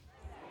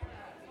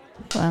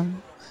Well,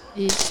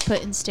 you just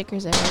putting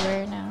stickers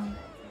everywhere now.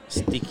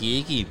 Sticky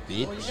icky,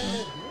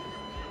 bitch.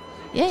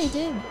 Yeah, you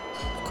did.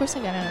 Of course I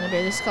got another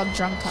beer. This is called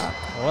Drunk Talk.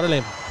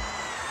 Órale.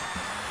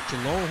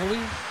 Chingón,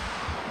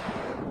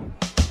 homie.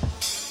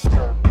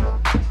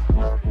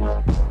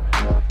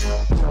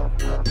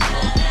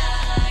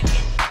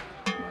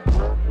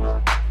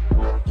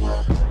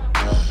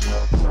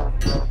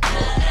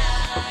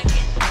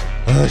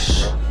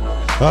 Hush.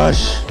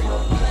 Hush.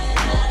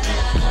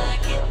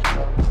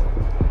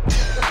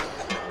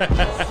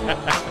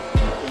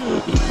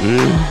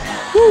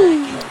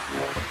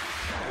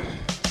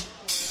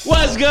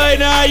 What's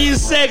going on, you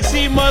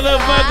sexy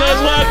motherfuckers?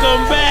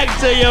 Welcome back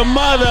to your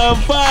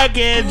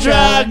motherfucking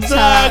Drunk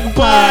Talk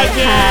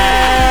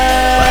Podcast.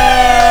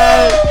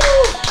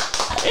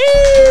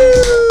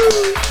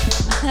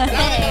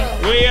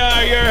 We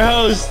are your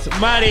hosts,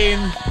 Marin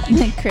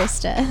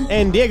Krista.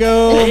 And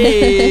Diego.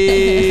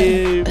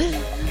 Hey.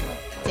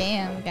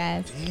 Damn,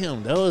 guys.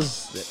 Damn, that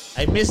was.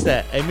 I missed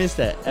that.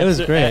 It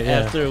was great, yeah.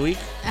 After a week.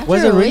 After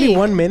Was a it really week,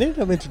 1 minute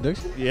of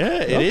introduction?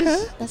 Yeah, it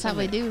is. That's how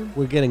we do.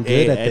 We're getting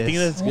Hey, good at I this. think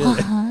that's good.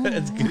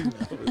 That's good.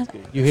 That's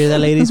good. You hear that,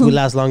 ladies? We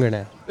last longer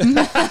now.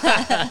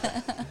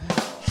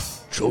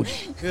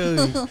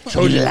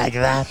 Trojan like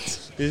that.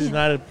 This is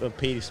not a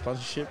paid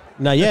sponsorship.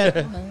 Not yet.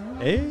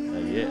 Hey.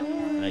 Not yet.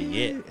 Not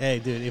yet. Hey,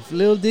 dude, if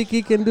Lil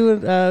Dicky can do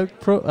a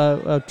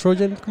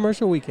Trojan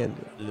commercial, we can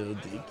do it. Little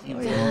Dicky.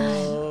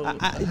 Oh,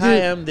 I- Hi,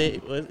 dude. I'm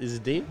Dave. What is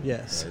it, Dave?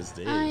 Yes. Yeah, it's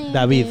Dave.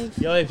 David.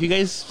 Yo, if you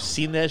guys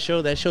seen that show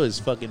is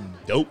fucking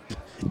dope.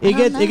 It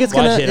gets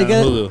Watch kind it of on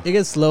Hulu. it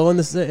gets slow in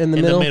the In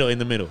middle,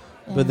 the middle.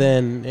 but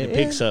then It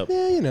picks up.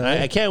 Yeah, you know,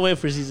 I can't wait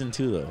for season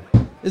 2 though.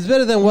 it's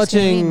better than There's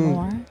gonna be watching.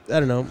 more? I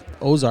don't know,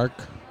 Ozark.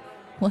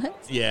 What?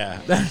 Yeah,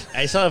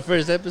 I saw the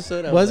first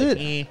episode. I Was like,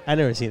 it? I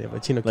never seen it,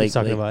 but Chino keeps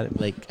talking about it.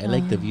 Like I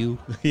like the view.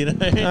 You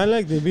know. I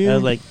like the view. I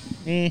was like,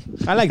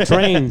 I like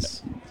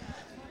trains.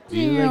 Do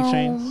you like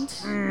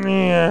trains?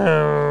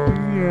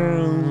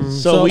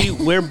 So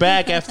we're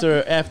back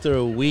after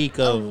a week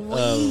of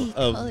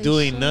Holy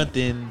doing shit.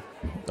 nothing.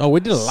 Oh, we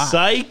did a lot.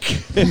 Psych.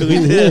 We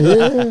did a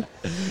lot.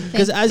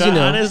 Because as So you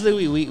know, honestly,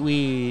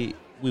 we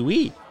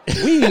oui,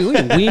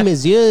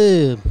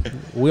 monsieur.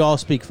 We all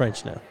speak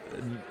French now.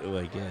 Well,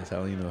 I guess I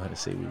don't even know how to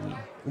say we.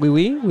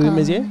 Oui,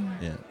 monsieur.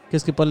 Yeah,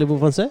 Qu'est-ce que parlez-vous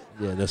français?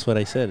 yeah, that's what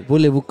I said.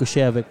 Voulez-vous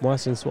coucher avec moi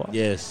ce soir?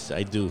 Yes,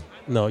 I do.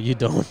 No, you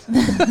don't.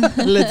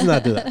 Let's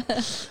not do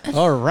that.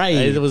 All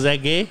right. Was that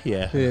gay?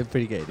 Yeah. Yeah,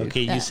 pretty gay, dude.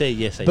 Okay, you say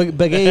yes. I But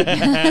gay,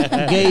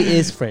 gay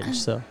is French,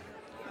 so.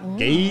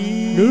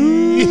 Gay.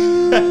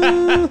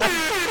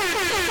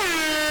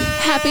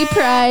 Happy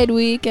Pride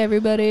Week,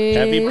 everybody.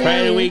 Happy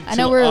Pride Week I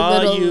know to we're a all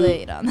little you-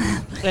 late on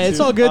that. Hey, it's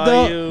To all good all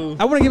though. you-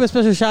 I want to give a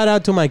special shout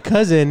out to my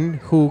cousin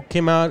who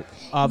came out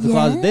of the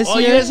closet this Oh,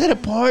 you year. guys had a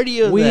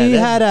party of We that. That's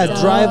had a dope.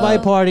 drive-by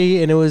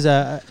party, and it was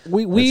That's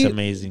we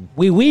amazing.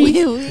 we were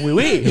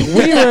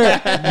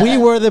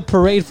the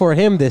parade for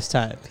him this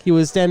time. He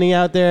was standing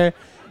out there.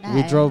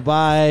 We Nice. drove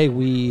by.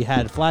 We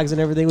had flags and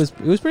everything. It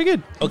was pretty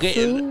good.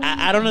 Okay,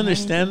 I don't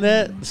understand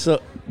that. So,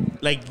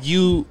 like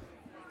you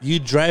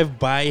drive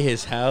by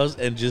his house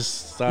and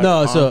just start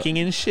No, so honking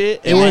and shit.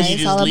 it and was- then you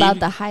It's just all leave? about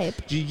the hype.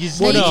 You just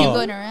Now you no. keep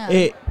going around.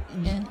 Yeah.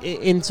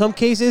 In some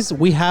cases,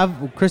 we have.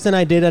 Chris and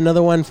I did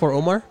another one for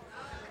Omar.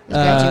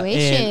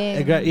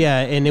 Graduation.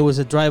 And it was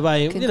a drive-by.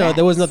 You know, Congrats.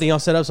 there was nothing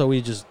else set up, so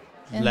we just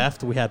Yeah.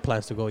 left. We had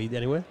plans to go eat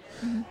anyway.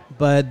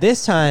 But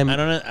this time, I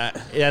don't know.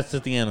 That's the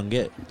thing I don't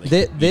get. Like, Thi-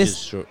 you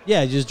this- just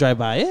yeah, just drive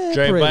by. Yeah,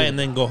 drive parade. by and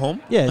then go home.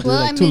 Yeah, do Well,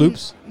 like I two mean,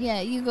 loops.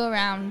 Yeah, you go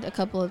around a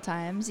couple of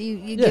times. You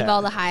Yeah. give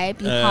all the hype.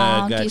 You Got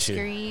honk. You you.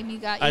 scream. You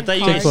got I your thought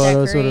you car guys- Take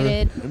photos, whatever.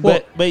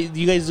 decorated. But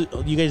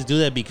you guys do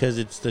that because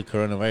it's the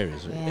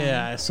coronavirus, right?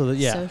 Yeah, so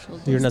Social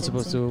you're not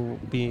supposed distancing.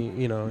 to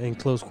be, in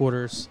close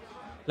quarters,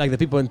 like the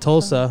people in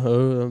Tulsa.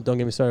 Oh, don't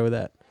get me started with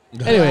that.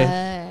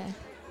 Anyway,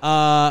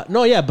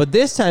 no, yeah, but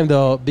this time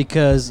though,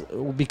 because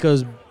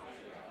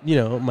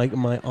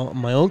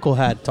my uncle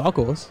had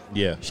tacos.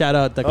 Yeah. Shout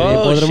out Taqueria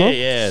Oh Hipódromo. shit!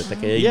 Yeah,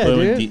 Taqueria Yeah,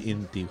 Hipódromo dude.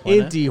 in Tijuana.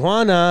 In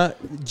Tijuana,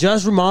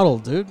 just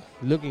remodeled, dude.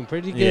 Looking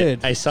pretty Yeah, good.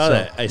 I saw So,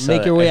 that. I saw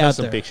make that. your way I saw out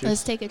some there. pictures.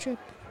 Let's take a trip.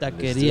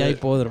 Taqueria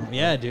Hipódromo.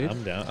 Yeah, dude.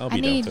 I'm down. I'll I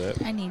be down need for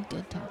that.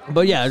 good talk.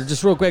 But yeah,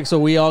 just real quick. So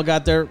we all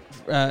got there,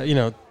 at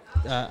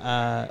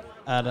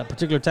a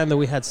particular time that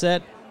we had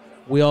set.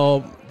 We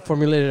all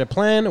formulated a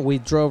plan. We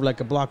drove like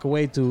a block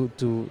away to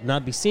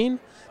not be seen.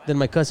 Then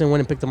my cousin went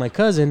and picked up my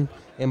cousin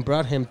and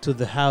brought him to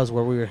the house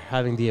where we were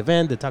having the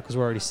event. The tacos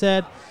were already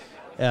set.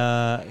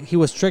 He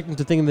was tricked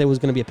into thinking that it was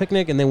going to be a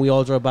picnic, and then we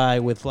all drove by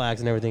with flags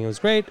and everything. It was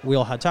great. We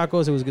all had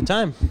tacos. It was a good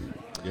time.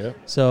 Yeah.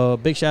 So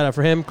big shout out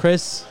for him,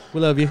 Chris.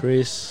 We love you.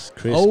 Chris.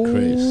 Oh,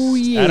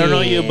 I don't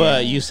know you, yeah.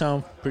 but you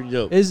sound pretty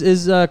dope. Is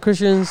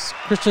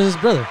Christian's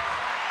brother?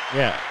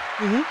 Yeah.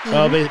 Mm-hmm.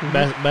 Oh,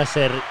 va a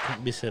ser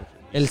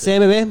El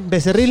CMB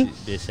Becerril.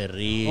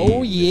 Becerril.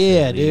 Oh,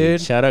 yeah, Becerril.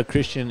 dude. Shout out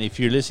Christian. If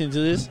you're listening to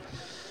this,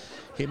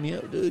 hit me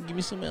up, dude. Give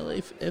me some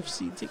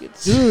LAFC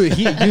tickets. Dude,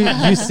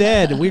 you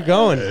said we're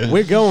going.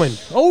 We're going.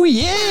 Oh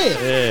yeah.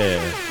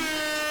 Yeah.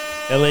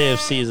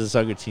 LAFC is a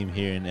soccer team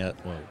here in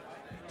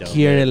Down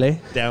Here in there.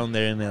 LA. Down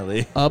there in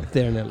LA. Up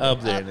there in LA.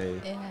 Up there in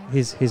LA. Yeah.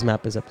 His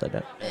map is upside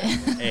down.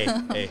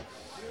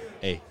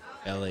 Hey,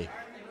 LA.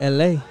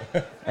 LA.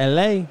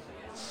 LA.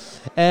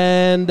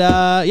 And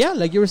yeah,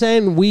 like you were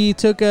saying, we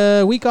took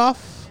a week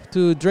off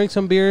to drink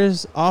some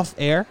beers off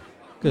air.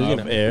 Cause,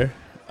 Off air,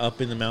 up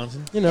in the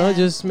mountain. Yeah,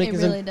 just making it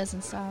really some,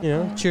 doesn't stop.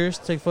 cheers,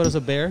 take photos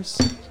of bears.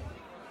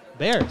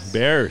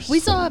 Bears. We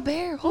saw a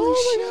bear. Holy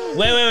shit!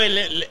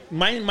 Wait.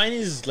 Mine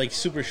is like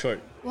super short.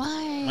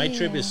 Why? My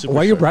trip is super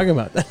Why are you short. bragging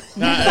about that?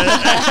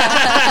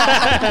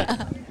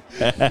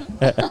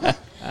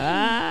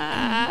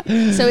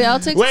 So we all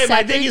took Wait, my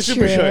separate thing is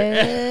super short.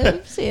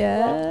 trips.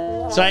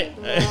 Yeah.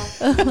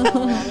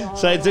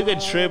 So I took a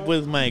trip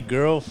with my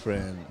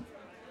girlfriend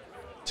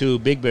to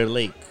Big Bear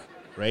Lake,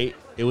 right?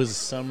 It was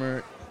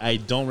summer. I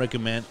don't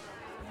recommend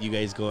you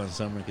guys go in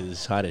summer because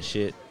it's hot as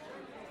shit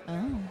Oh.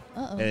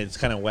 Uh-oh. and it's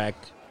kind of whack.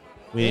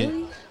 We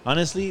Really?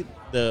 honestly,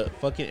 the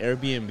fucking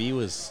Airbnb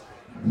was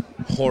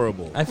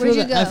horrible. I Where'd feel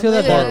you that. I go? feel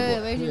that Wait, horrible.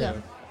 wait, where'd you Yeah.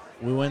 go?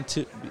 We went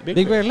to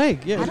Big Bear Lake.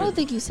 Yeah. I don't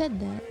think you said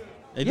that.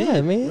 I Yeah,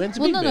 did. man. We went to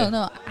Well, Big no, Bear.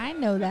 no. I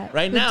know that.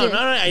 Right But now, did- no,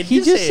 I He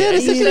did just say said it. a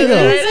I second said ago.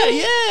 it right now.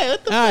 Yeah,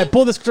 what the All right,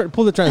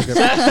 pull the transcript.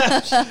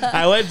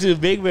 I went to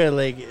Big Bear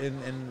Lake,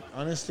 and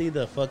honestly,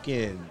 the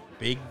fucking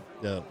the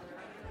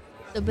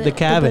The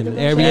cabin,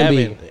 Airbnb.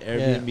 cabin, the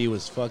Airbnb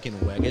was fucking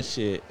whack as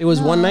shit. It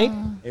was one night.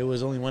 It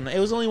was only one night. It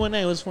was only one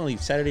night. It was from like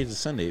Saturday to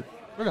Sunday.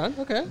 We're done.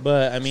 Okay.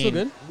 But I mean,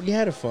 good. we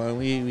had fun.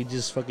 We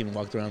just fucking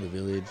walked around the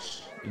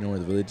village. You know where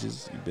the village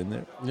is? You've been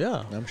there?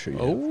 Yeah. I'm sure you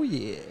Oh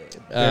yeah.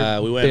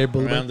 have. We Bear went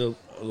Boulevard. around the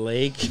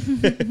lake,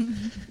 and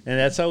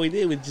that's how we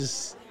did. We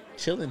just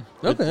chilling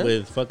Okay.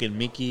 with fucking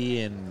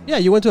Mickey and Yeah,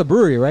 you went to a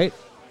brewery, right?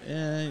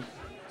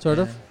 Sort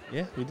of.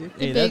 Yeah, we did.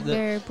 The Hey, Big that-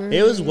 Bear Brewery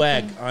It was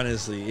whack, thing.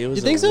 honestly. It was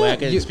You think a so?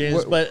 whack You-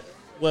 experience. wh- But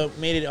what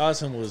made it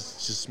awesome was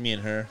just me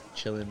and her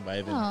chilling,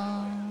 vibing.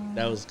 Aw.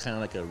 That was kind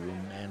of like a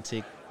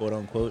romantic, quote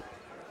unquote,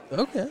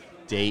 Okay.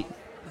 date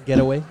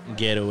Getaway.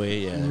 getaway.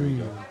 Yeah, there we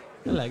go.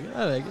 I like it.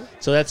 I like it.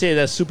 So that's it.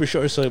 That's super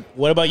short. So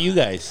what about you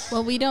guys?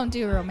 Well, we don't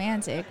do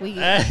romantic. We You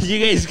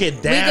guys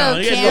get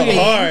down. You guys camping.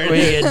 go hard.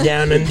 get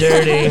down and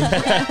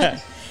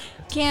dirty.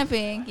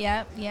 camping.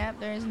 Yep.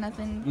 There's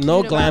nothing.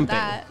 No cute about glamping.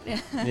 that.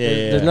 Yeah,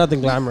 There's nothing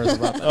glamorous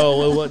about that.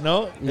 Oh, what?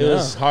 No, it Yeah.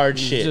 was hard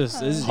It's shit. it's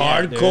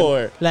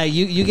Hardcore. Like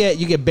you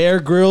get Bear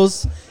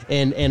Grylls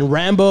and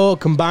Rambo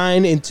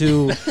combined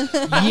into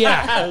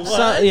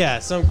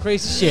some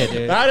crazy shit,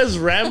 dude. How does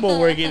Rambo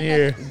work in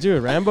here?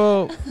 Dude,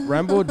 Rambo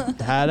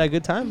had a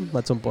good time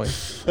at some point.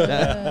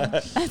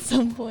 At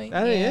some point.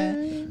 Oh, Yeah.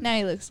 yeah. Now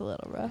he looks a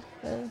little rough.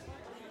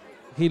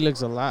 He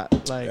looks a lot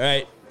like. All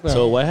right. Well.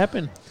 So what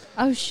happened?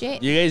 Oh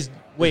shit. You guys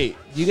wait.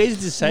 You guys We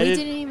decided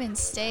didn't even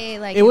stay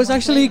like. It was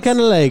actually kind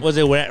of like was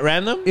it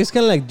random? it's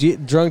kind of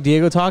like drunk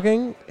Diego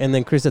talking, and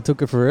then Krista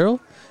took it for real,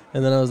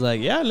 and then I was like,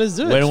 yeah, let's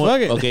do it.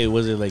 Fuck it. Okay,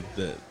 was it like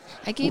the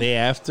I keep day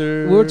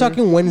after? We were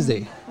talking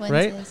Wednesday,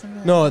 right? something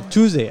like No, that.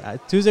 Tuesday.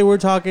 Tuesday we were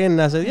talking,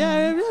 and I said,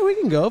 yeah, we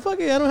can go. Fuck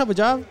it, I don't have a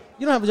job.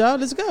 You don't have a job.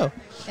 Let's go.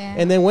 Yeah.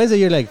 And then Wednesday,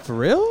 you're like, for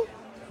real?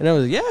 And I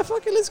was like, yeah,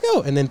 fuck it, let's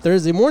go. And then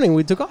Thursday morning,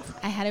 we took off.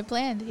 I had it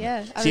planned.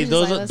 Yeah. I See, was just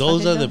those like, are let's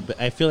those are fucking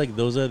the. I feel like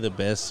those are the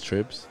best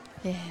trips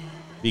go. Yeah.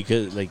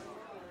 because like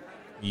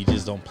you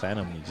just don't plan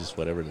them. You just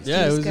whatever. Let's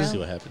Yeah, do. it Let's was see just-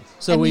 what happens.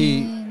 So I we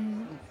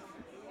mean-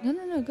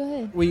 No, go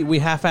ahead. we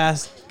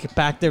half-assed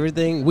packed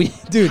everything. We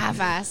dude,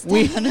 Half-assed.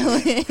 we-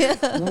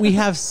 definitely. we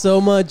have so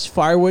much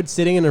firewood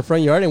sitting in the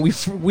front yard, and we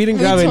didn't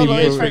grab totally any. You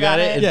guys food. forgot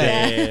it.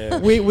 Yeah.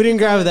 we didn't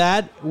grab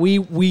that.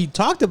 We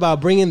talked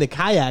about bringing the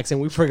kayaks, and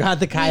we forgot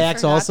the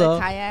kayaks We forgot also. The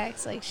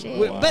kayaks, like shit.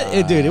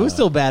 But dude, it was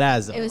still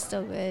badass. Though. It was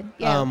still good.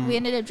 Yeah, Um, we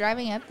ended up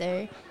driving up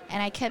there,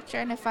 and I kept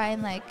trying to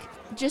find, like,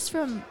 just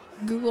from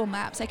Google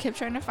Maps, I kept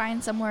trying to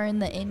find somewhere in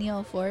the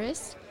Inyo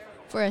Forest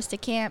for us to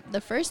camp the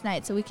first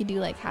night so we could do,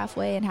 like,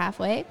 halfway and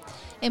halfway.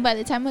 And by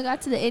the time we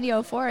got to the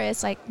Inyo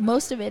Forest, like,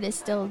 most of it is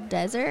still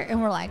desert, and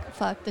we're like,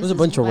 fuck, this There's is a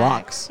bunch of whack.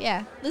 rocks.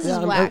 Yeah, this Yeah, is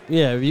I'm- whack.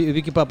 yeah, if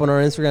you keep up on our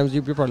Instagrams,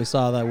 you probably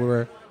saw that we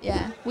were.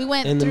 Yeah, we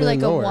went In the through middle like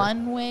of a nowhere.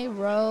 one-way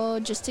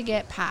road just to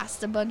get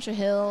past a bunch of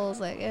hills.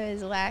 Like it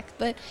was whack.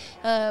 But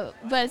by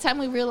the time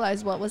we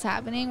realized what was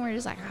happening, we are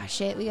just like, oh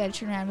shit, we gotta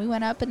turn around. We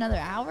went up another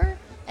hour.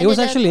 It was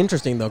ended up actually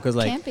interesting though, because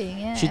like camping.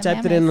 Yeah, she at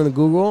typed it in Mammoth. on the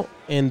Google,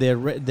 and the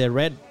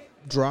red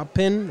drop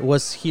pin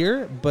was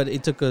here, but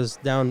it took us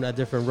down a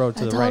different road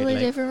to a the right. totally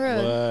like, different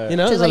road. you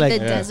know, To so like, like the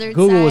desert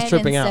Google side was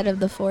tripping instead out. of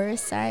the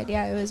forest side.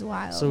 Yeah, it was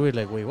wild. So we were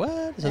like, wait, what?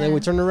 So then Yeah. we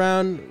turned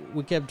around,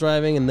 we kept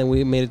driving, and then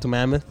we made it to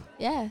Mammoth.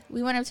 yeah,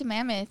 we went up to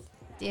Mammoth.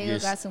 Diego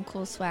Yes. got some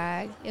cool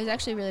swag. It was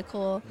actually really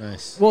cool.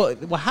 Nice. Well,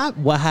 what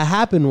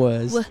happened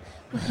was What-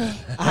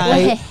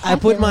 I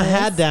put my happened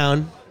hat was-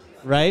 down,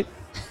 right,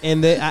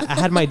 and then I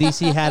had my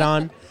DC hat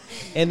on,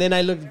 and then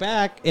I looked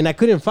back and I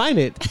couldn't find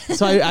it.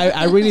 So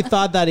I really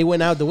thought that it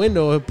went out the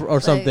window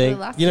or something.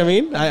 lost You know what I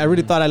it. mean? I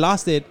really thought I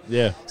lost it.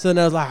 Yeah. So then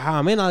I was like,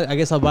 oh man, I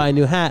guess I'll buy a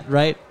new hat,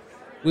 right?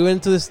 We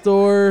went to the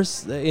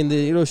stores in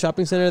the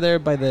shopping center there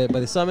by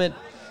the summit,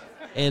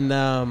 and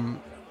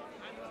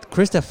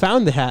Krista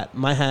found the hat,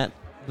 my hat,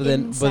 But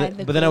then, inside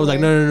the but then I was like,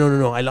 cooler.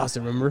 no, I lost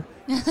it. Remember?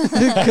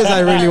 Because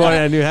I really wanted.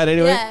 I knew how to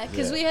anyway. Yeah,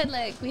 because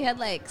Yeah. we had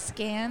like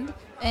scanned,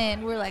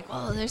 and we're like,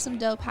 oh, there's some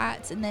dope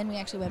hats, and then we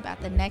actually went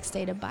back the next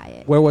day to buy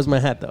it Where was my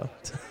hat though?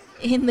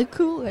 in the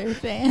cooler,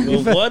 fam.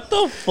 Well, what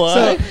the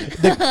So,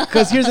 fuck?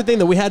 because here's the thing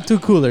that we had 2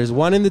 coolers,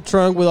 one in the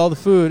trunk with all the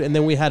food, and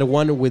then we had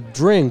one with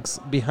drinks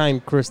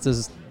behind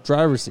Krista's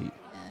driver's seat,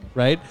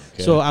 right?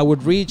 Okay. So I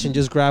would reach and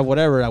just grab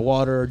whatever, like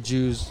water,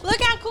 juice.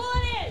 Look how cool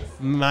it is.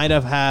 Might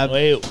have had.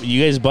 Wait,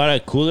 you guys bought a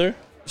cooler?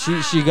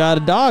 She got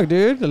a dog,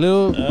 dude. A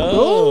little,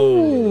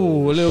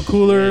 Oh. a little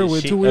cooler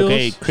with She- 2 wheels.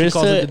 Okay, She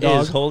calls Krista it the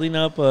dog. is holding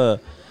up a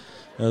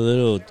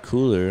little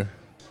cooler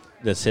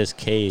that says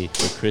K for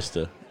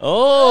Krista.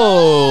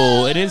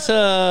 Oh, and it's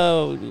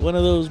one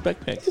of those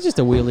backpacks. It's just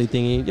a wheelie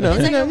thingy, you know.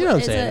 It's You know, like you know what I'm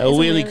it's saying? A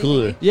wheelie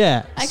cooler.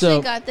 Yeah. I actually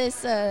So got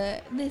this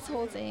this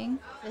whole thing,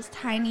 this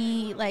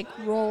tiny like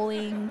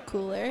rolling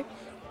cooler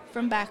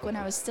from back when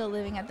I was still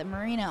living at the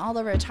marina. All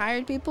the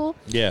retired people,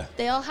 Yeah.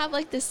 they all have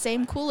like this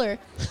same cooler,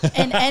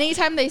 and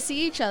anytime they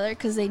see each other,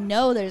 because they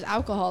know there's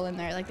alcohol in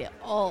there, like they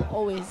all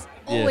always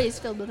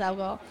filled with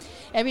alcohol.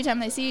 Every time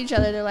they see each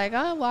other, they're like,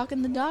 "Oh,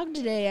 walking the dog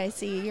today. I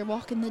see you're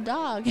walking the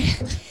dog."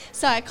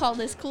 So I call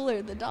this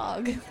cooler the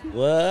dog.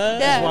 What?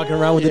 Yeah. walking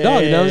around with the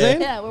dog, you know what I'm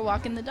saying? Yeah, we're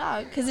walking the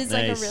dog because it's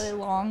like a Nice. really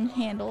long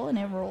handle and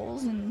it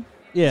rolls and.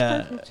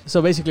 Yeah. perfect.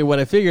 So basically, what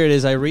I figured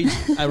is I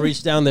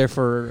reached down there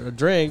for a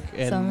drink,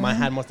 and Some- my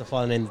hat must have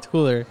fallen in the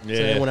cooler. So Yeah.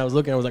 then when I was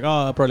looking, I was like,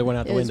 "Oh, I probably went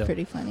out the It was window."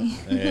 pretty funny.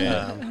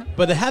 Yeah.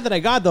 But the hat that I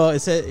got though,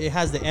 it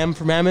has the M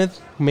for Mammoth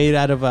made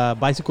out of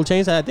bicycle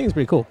chains. I think it's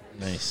pretty cool.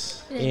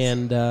 Nice. It is.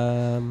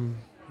 And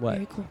what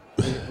Very cool.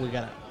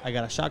 I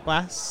got a shot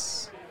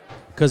glass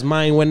because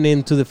mine went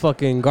into the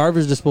fucking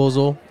garbage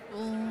disposal.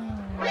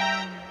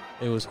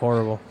 It was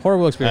horrible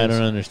I experience.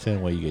 don't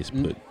understand why you guys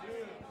put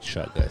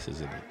shot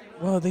glasses in it.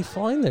 Well, they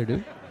fall in there,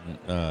 dude.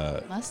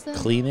 Must have.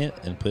 Clean it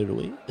and put it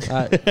away.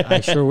 I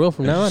sure will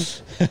from now on.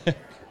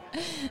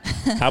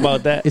 How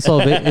about that? It's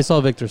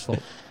all Victor's fault.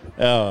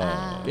 Oh,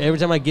 Ah. Every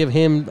time I give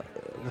him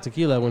the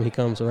tequila when he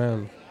comes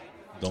around,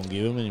 don't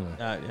give him anymore.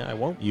 I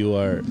won't. You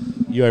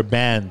are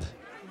banned.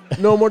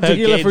 No more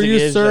tequila Okay, for you,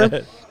 tequila.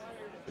 sir.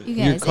 You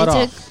You're guys, cut it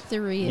off. took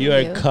 3 of You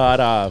are cut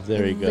off.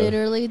 There It you go.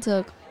 literally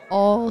took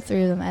all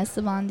 3 of them.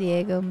 Esteban,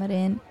 Diego,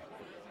 Marin,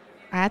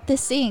 at the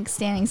sink,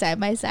 standing side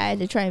by side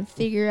to try and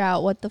figure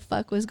out what the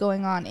fuck was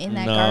going on in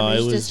that No, garbage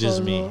it was disposal.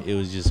 just me. It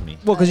was just me.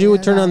 Well, because you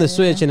would turn on the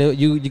switch and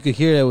you could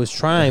hear it was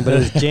trying, but it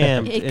was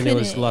jammed It and there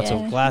was couldn't, lots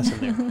yeah. of glass in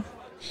there.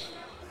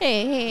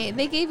 Hey,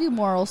 they gave you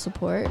moral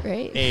support,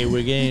 right? Hey,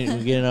 we're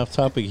getting off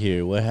topic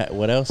here.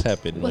 What else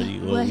happened? What you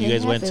had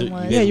guys went to? happened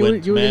was- You guys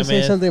went you were gonna say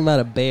Mammoth, something about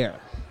a bear.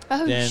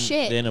 Oh, Then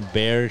shit. then a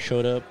bear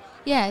showed up.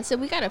 Yeah, so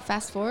we got to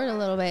fast forward a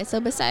little bit. So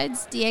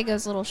besides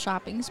Diego's little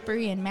shopping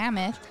spree in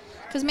Mammoth,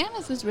 because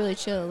Mammoth was really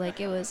chill. Like,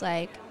 it was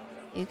like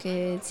you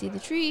could see the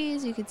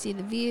trees, you could see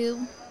the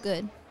view.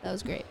 Good. That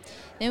was great.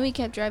 Then we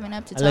kept driving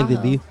up to I Tahoe. like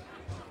the view.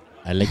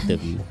 I like the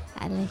view.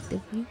 I like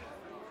the view.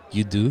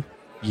 You do?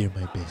 You're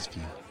my best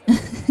view.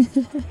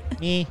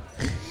 Me.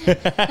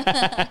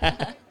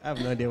 I have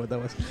no idea what that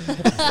was.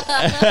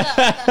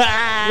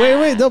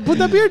 wait, don't put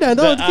that beer down.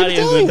 The Don't keep audience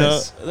telling would know.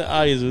 us. The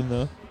audience would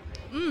know.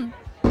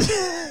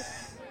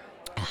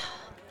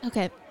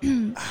 Okay.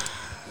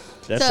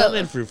 That So-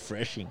 sounded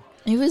refreshing.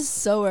 It was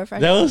so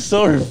refreshing. That was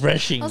so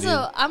refreshing,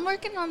 Also, I'm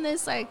working on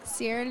this, like,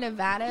 Sierra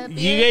Nevada dude.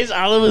 beer. You guys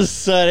all of a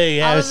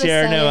sudden All have of a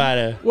Sierra sudden.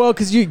 Nevada. Well,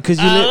 because you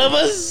All of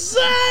a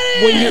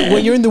sudden.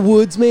 when you're in the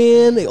woods,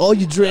 man, all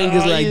you drink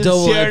is Oh, like you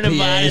double Sierra IPAs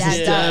Nevada and Yeah,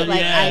 stuff. stuff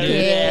like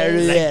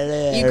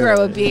IPAs. You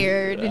grow a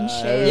beard and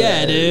shit.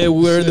 Yeah, dude,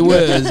 we're in the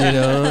woods, you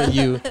know.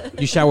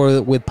 You shower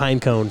with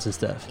pine cones and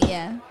stuff.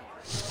 Yeah,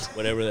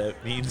 Whatever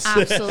that means.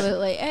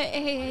 absolutely.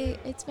 Hey,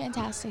 it's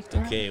fantastic.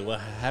 Don't- Okay,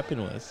 what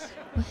happened was.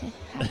 What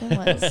happened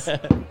was,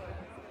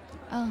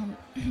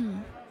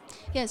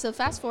 yeah. So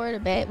fast forward a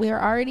bit, we were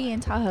already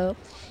in Tahoe,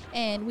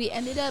 and we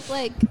ended up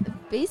like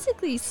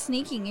basically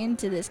sneaking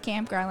into this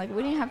campground. Like,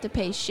 we didn't have to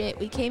pay shit.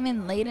 We came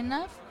in late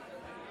enough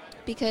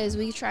because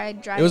we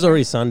tried driving. It was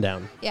already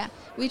sundown. Yeah,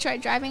 we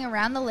tried driving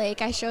around the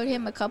lake. I showed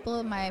him a couple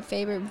of my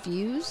favorite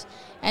views,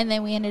 and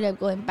then we ended up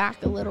going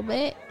back a little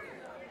bit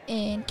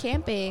and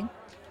camping.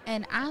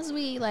 And as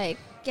we like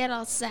get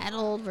all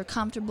settled, we're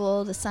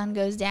comfortable, the sun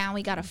goes down,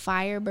 we got a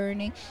fire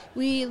burning.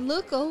 We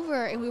look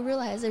over and we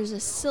realize there's a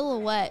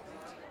silhouette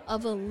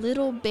of a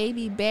little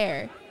baby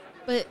bear.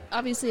 But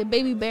obviously a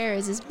baby bear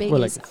is as big We're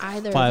like as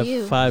either of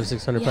you.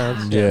 600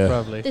 pounds. Yeah.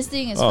 Probably. This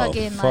thing is Oh,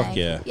 fucking fuck like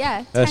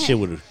yeah. That shit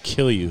would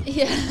kill you.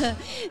 Yeah,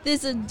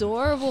 this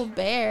adorable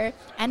bear,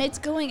 and it's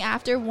going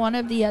after one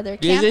of the other You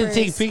guys campers. didn't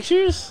take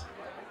pictures?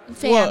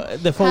 Fam, Well,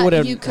 the phone would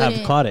have you have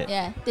couldn't- caught it.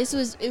 Yeah,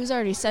 it was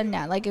already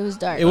sundown, like it was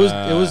dark. It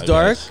was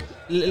dark.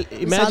 Guys.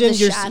 Imagine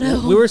the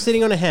shadow. we were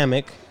sitting on a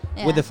hammock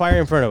Yeah. with the fire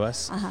in front of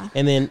us, Uh-huh.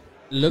 and then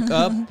look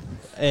up,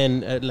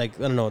 and like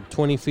I don't know,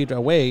 20 feet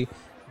away,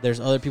 there's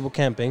other people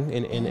camping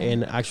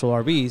in actual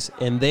RVs,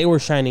 and they were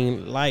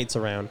shining lights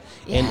around,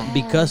 and Yeah.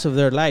 because of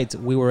their lights,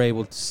 we were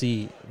able to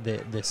see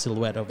the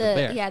silhouette of the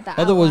bear. Yeah, the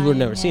Otherwise, we'd outline,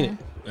 never seen yeah. it.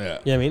 Yeah. You know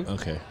what I mean?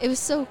 Okay. It was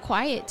so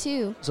quiet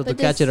too. So But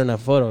to catch it on a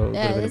photo would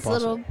yeah, have been this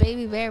impossible. little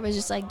baby bear was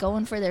just like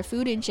going for their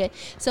food and shit.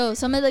 So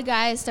some of the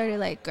guys started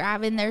like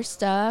grabbing their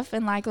stuff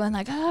and like going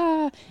like They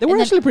ah. were And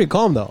then- actually pretty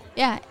calm though.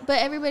 yeah, but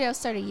everybody else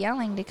started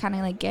yelling to kind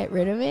of like get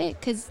rid of it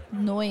because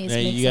noise. Yeah,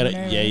 makes you gotta.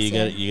 them nervous,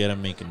 Yeah, you gotta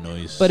make a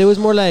noise. But it was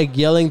more like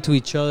yelling to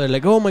each other,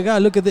 like, "Oh my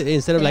god, look at this!"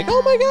 Instead of like,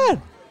 "Oh my Yeah.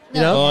 god." You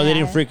know? Oh, they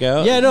didn't freak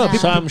out. Yeah, no, No.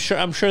 So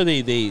I'm sure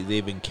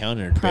they've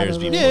encountered bears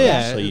Probably. before.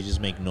 Yeah. So you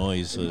just make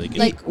noise so they can.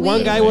 Like, One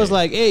we- guy was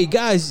like, "Hey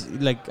guys,"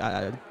 like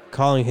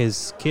calling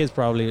his kids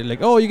probably like,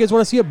 "Oh, you guys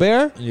want to see a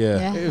bear?" Yeah.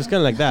 Yeah. It was kind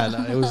of like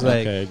that. It was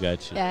like, Okay, I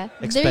got you. Yeah,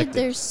 Expected.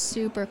 they're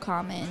super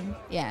common.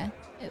 Yeah,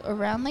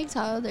 around Lake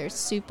Tahoe, they're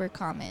super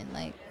common.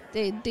 Like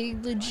they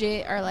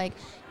legit are like,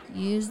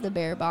 use the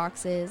bear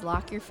boxes,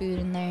 lock your food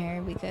in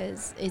there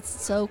because it's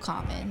so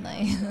common.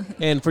 Like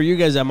and for you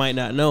guys that might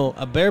not know,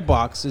 a bear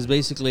box is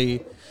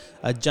basically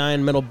a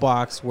giant metal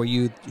box where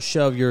you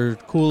shove your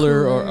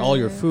cooler or all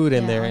your food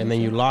in Yeah, there, all and your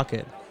then you food. lock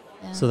it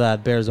yeah. so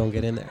that bears don't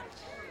get in there.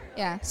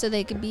 Yeah, so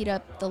they could beat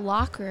up the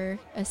locker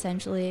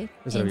essentially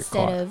Instead of your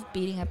instead car. of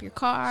beating up your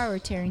car or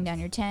tearing down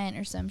your tent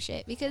or some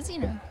shit because they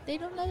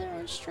don't know their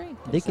own strength.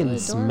 They're They so can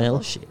adorable.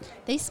 smell shit.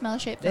 They smell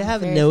shit. They from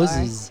have very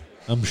noses.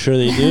 I'm sure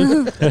they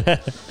do. Far.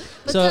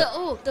 But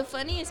So- the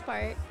funniest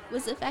part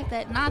was the fact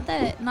that not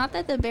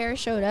that the bear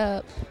showed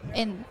up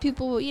and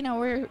people were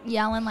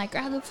yelling like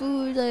grab the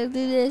food, like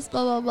do this,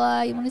 blah blah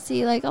blah. You want to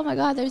see like, oh my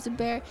god, there's a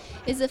bear.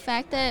 Is the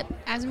fact that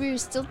as we were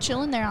still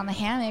chilling there on the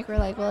hammock, we're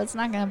like, well, it's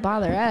not gonna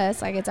bother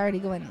us. Like it's already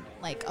going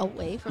like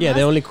away from Yeah, us.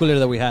 the only cooler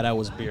that we had out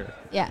was beer.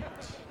 Yeah.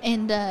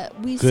 And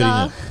we Good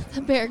saw enough.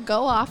 the bear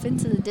go off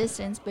into the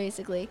distance,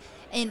 basically.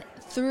 And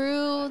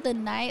through the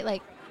night,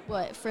 like,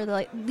 for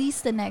at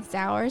least the next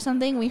hour or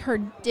something, we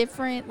heard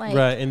different, like,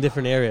 Right, in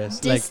different areas.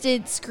 Like,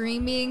 distant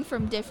screaming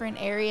from different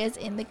areas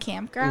in the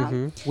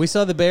campground. we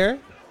saw the bear,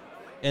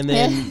 and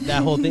then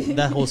that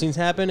whole scene's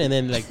happened, and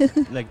then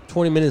like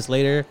 20 minutes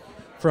later,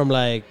 from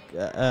like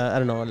I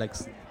don't know, like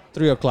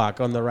 3 o'clock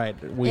on the right,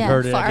 we Yeah,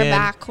 heard it far again,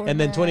 back and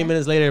then 20 corner.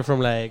 minutes later, from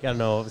like I don't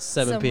know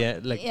 7 Some-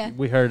 p.m. like yeah.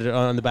 we heard it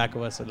on the back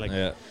of us, like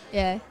Yeah.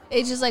 Yeah.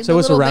 It's just like So the it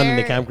was little surrounding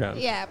the bear- campground.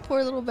 Yeah,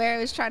 poor little bear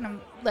was trying to,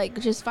 like,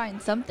 just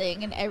find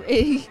something. And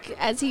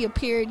as he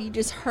appeared, you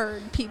just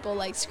heard people,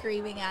 like,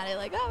 screaming at it,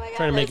 like, oh my god,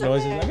 trying to make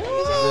there's a noises,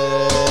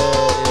 bear.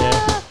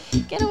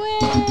 like Get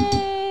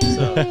away!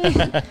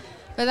 So-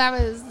 But that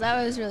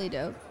was really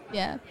dope.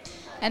 Yeah.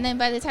 And then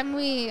by the time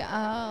we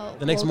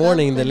the next woke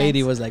morning, up, the lady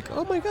next- was like,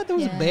 "Oh my god, there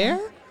was Yeah. a bear."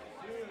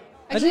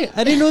 Actually,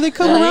 I didn't know they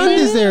come around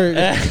this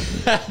area.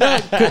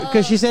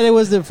 Because she said it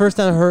was the first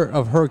time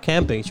of her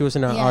camping. She was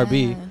in her Yeah.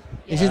 RV,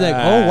 and she's like,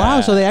 "Oh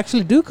wow, so they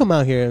actually do come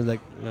out here." I was like,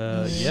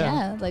 yeah.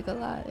 yeah, like a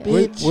lot.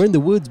 Yeah. We're in the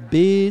woods,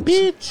 bitch.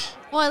 Bitch.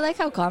 Well, I like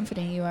how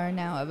confident you are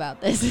now about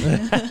this.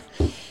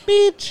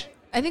 Bitch.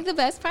 I think the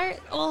best part,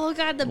 oh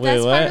god, the Wait,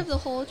 best part what? of the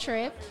whole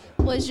trip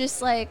was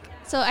just like,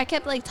 so I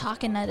kept like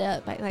talking it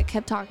up. I like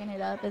kept talking it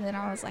up, and then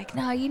I was like,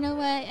 no, you know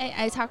what?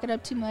 I talk it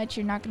up too much.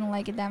 You're not gonna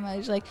like it that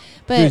much. Like,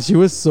 but Dude, she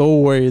was so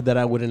worried that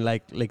I wouldn't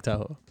like Lake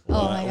Tahoe.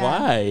 oh my god,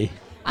 Why?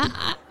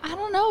 I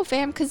don't know,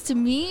 fam. Because to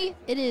me,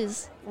 it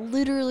is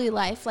literally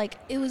life. Like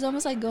it was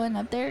almost like going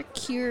up there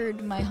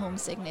cured my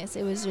homesickness.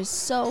 It was just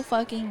so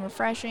fucking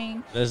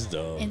refreshing That's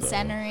dope. and though.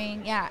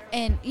 centering. Yeah,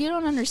 and you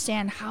don't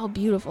understand how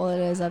beautiful it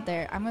is up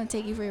there. I'm gonna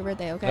take you for your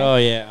birthday, okay? Oh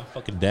yeah, I'm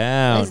fucking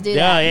down. Let's do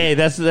yeah, that. hey,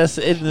 that's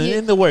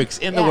in the works.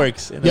 In the Yeah.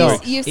 works. In the Yo,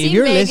 works. You've if seen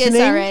you're Vegas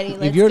listening, already. if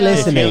Let's you're go.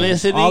 listening, If you're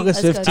listening,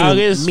 August let's go. 15th,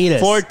 August meet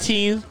us.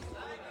 14th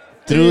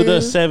through the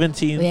Through-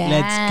 17th. Yeah,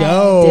 Let's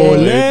go.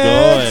 dude.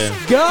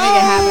 Let's go. Make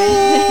it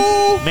happen.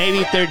 Maybe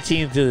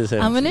 13th to the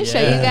 17th. I'm gonna show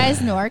you Yeah. guys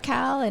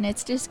NorCal, and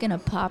it's just gonna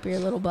pop your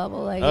little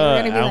bubble. Like you're Oh,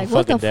 gonna be I'm like,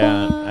 "What the fucking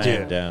down. fuck?" I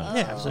am down. Yeah, I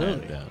am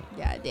absolutely. down.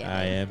 Yeah, damn.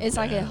 I am It's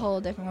like a down. whole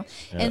different one.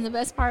 Yep. And the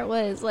best part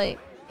was like,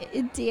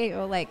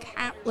 Diego, like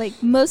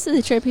most of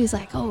the trip, he was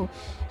like, "Oh,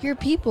 your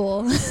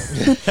people,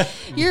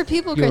 your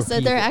people, Your Krista, they're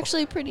people.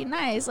 actually pretty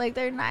nice. Like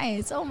they're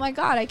nice. Oh my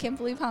god, I can't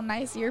believe how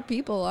nice your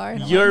people are."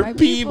 And I'm Your like, "My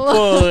people.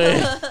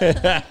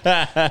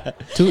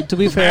 To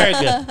be fair,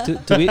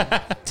 America. to be.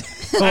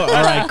 Oh,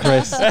 all right,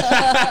 Chris.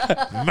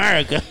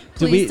 America.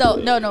 To Please be-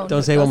 don't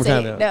don't say it one more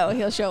time, it. though. No,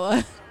 he'll show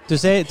up.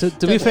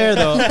 To be fair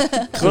though,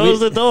 Close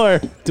the door.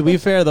 to be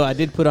fair though, I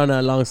did put on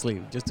a long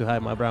sleeve just to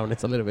hide my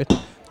brownness a little bit.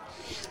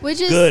 Which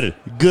is Good.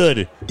 Good.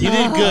 You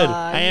did good.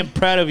 God. I am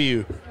proud of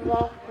you.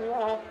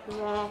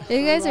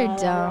 You guys are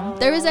dumb.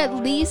 There was at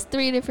least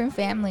 3 different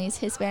families,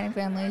 Hispanic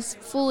families,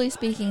 fully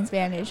speaking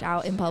Spanish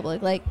out in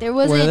public. Like there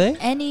wasn't they?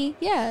 any.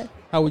 Yeah.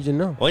 How would you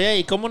know? Oye,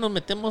 ¿y cómo nos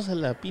metemos a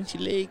la pinche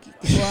lake?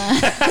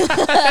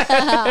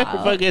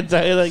 Wow. Fucking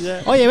talking like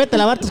that. Oye, vete a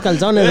lavar tus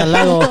calzones al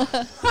lago.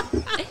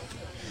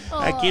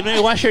 Aquí no hay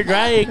washer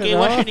dryer, que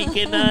washer ni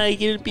que nada,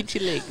 aquí en el pinche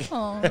lake.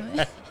 Oh,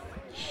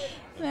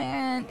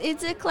 man,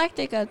 it's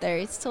eclectic out there.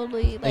 It's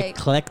totally like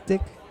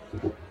Eclectic.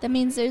 that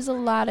means there's a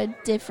lot of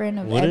different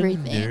of What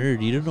everything. a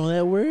nerd. You don't know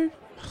that word?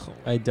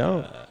 I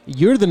don't.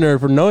 You're the nerd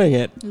for knowing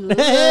it.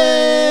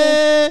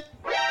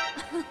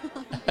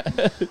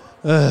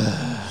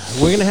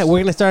 We're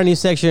gonna start a new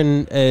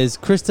section. Is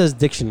Krista's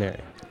dictionary.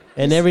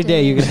 And every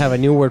day you can have a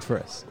new word for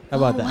us. How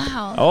about that?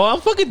 Wow. Oh,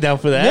 I'm fucking down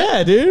for that.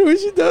 Yeah, dude. What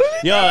you doing?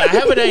 Yo, I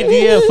have an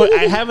idea.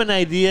 I have an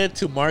idea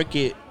to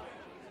market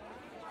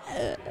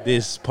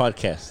this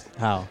podcast.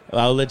 How?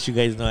 I'll let you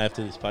guys know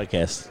after this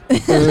podcast.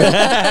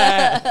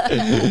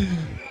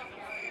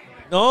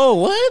 No,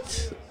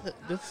 what?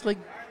 That's like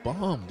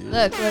bomb, dude.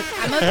 Look,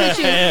 I'm gonna put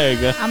you. There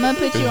you go. I'm gonna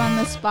put you on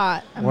the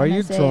spot. I'm Why are gonna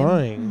you say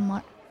drawing?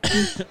 What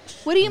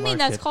do you mean?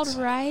 That's Market. called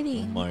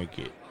writing.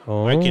 Market.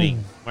 Oh.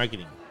 Marketing.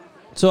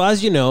 So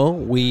as you know,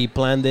 we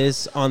plan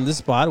this on the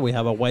spot. We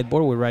have a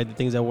whiteboard. We write the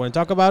things that we want to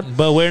talk about.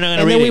 But we're not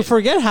gonna And read then we it.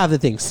 forget half the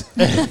things.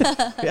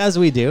 As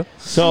we do.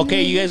 So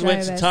okay, you guys Try went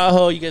my to best.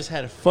 Tahoe. You guys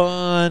had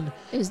fun.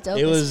 It was dope.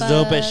 It was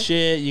dope as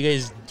shit. You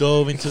guys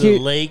dove into the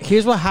lake.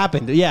 Here's what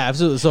happened. Yeah,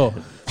 absolutely. So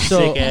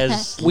Sick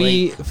as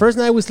we lake. first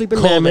night we sleep in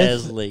Cold Mammoth.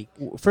 as lake.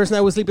 First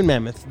night we sleep in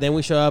Mammoth. Then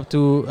we show up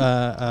to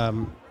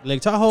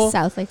Lake Tahoe.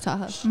 South Lake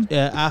Tahoe.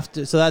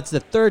 After, so that's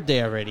the third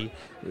day already.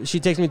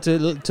 She takes me to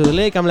the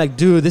lake. I'm like,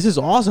 dude, this is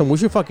awesome. We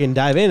should fucking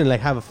dive in and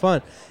like have a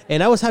fun.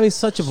 And I was having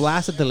such a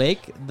blast at the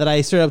lake that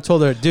I straight up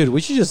told her, dude,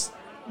 we should just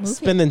Move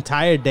spend the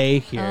entire day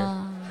here.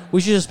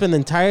 We should just spend the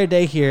entire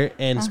day here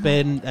and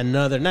spend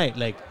another night,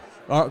 like,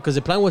 because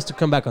the plan was to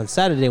come back on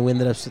Saturday. And we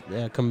ended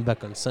up coming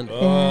back on Sunday.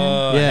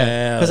 Oh,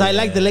 Yeah, because I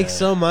liked the lake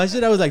so much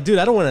that I was like, dude,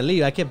 I don't want to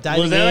leave. I kept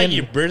diving Was that in. like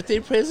your birthday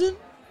present?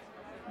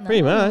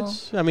 Pretty No.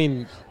 much. I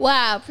mean,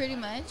 Wow, pretty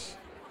much.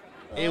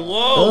 Oh.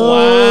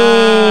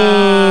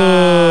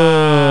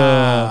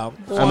 Wow.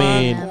 I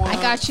mean, I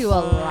got you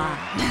a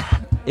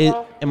lot.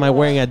 am I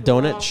wearing a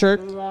donut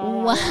shirt?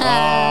 Wow.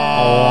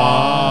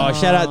 Oh,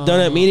 shout out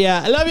Donut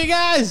Media. I love you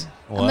guys.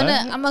 What?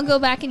 I'm gonna go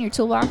back in your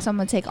toolbox. I'm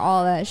gonna take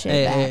all that shit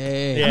Hey, back. hey,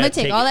 hey. Yeah, I'm gonna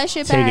take all that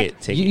shit take back. It,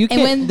 take You, it. you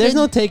And when can't. There's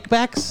the- no take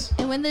backs.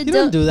 And when the You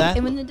don't do that.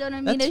 And when the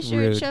Donut Media That's shirt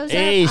rude. shows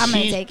Hey, up, I'm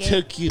gonna she take it.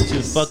 took you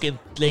to fucking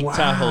Lake Wow.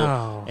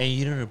 Tahoe, and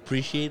you don't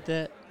appreciate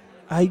that?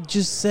 I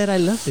just said I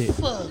loved it.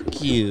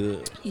 Fuck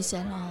you. You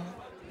said all.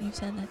 You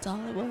said that's all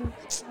it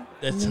was.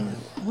 That's. I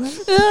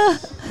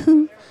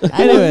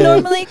Anyway.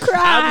 don't normally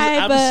cry,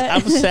 I'm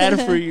but sad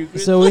for you.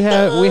 So we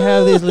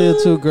have these little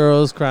two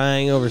girls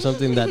crying over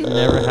something that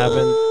never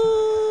happened.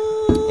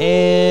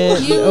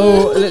 And You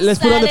let's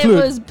put on the said flute.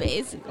 It was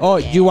basic. Oh,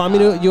 you want me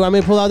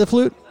to pull out the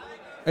flute?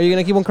 Are you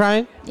gonna keep on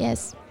crying?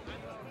 Yes.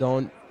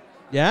 Don't.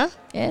 Yeah.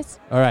 Yes.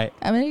 All right.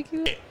 I'm gonna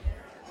keep it.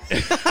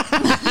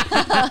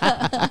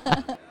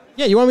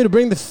 Yeah. You want me to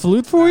bring the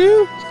flute for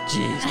you?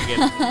 Jeez.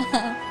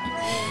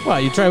 Well,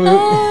 you try. Oh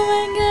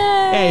my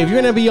god. Hey, if you're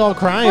gonna be all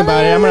crying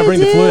about it, I'm gonna bring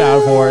the flute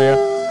out for you.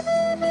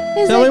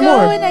 Is Tell I me go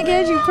more. and I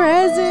get you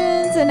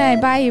presents and I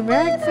buy you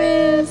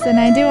breakfast and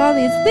I do all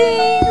these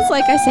things.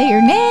 Like I say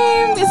your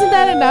name. Isn't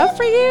that enough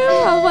for you?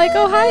 I'm like,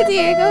 oh hi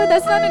Diego.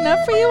 That's not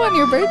enough for you on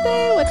your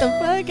birthday? What the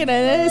fuck? And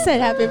I said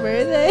happy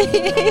birthday.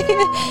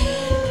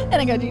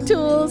 And I got you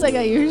tools. I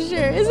got your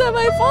shirt. It's not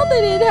my fault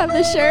I didn't have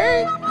the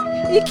shirt.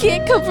 You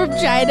can't come from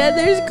China.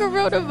 There's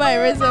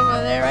coronavirus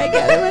over there. I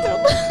got it with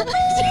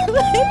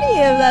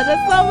any of that.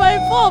 That's not my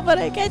fault, but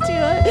I get you.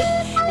 And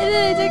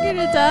then I took you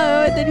to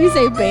Tahoe, and then you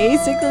say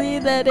basically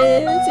that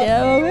is.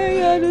 Yeah, oh my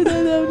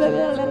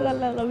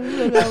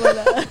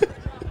god.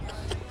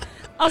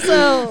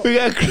 Also,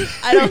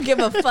 I don't give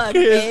a fuck,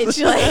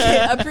 bitch.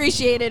 Like,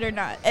 appreciate it or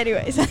not.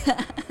 Anyways.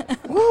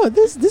 Whoa,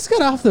 this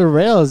got off the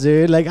rails,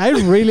 dude. Like, I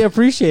really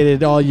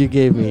appreciated all you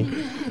gave me.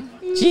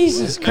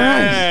 Jesus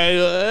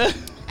Christ.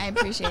 I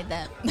appreciate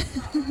that.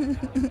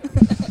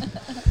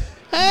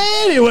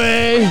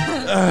 Anyway,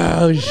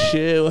 Oh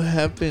shit! What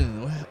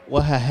happened?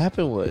 What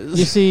happened was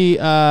you see,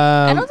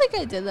 I don't think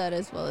I did that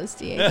as well as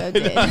Diego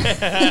did.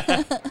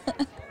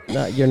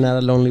 you're not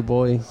a lonely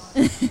boy.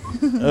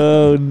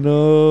 Oh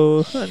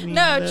no! Honey,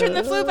 No, turn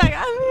the flute back.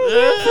 I'm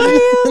here for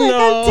you. Like,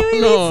 No, I'm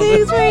doing no. these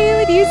things for you,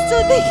 and you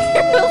still think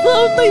you're a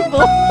lonely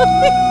boy.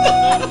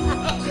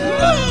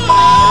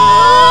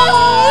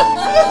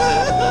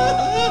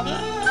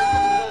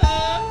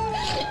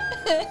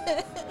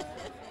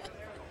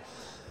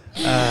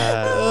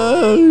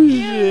 Oh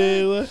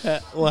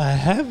shit! What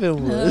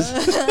happened was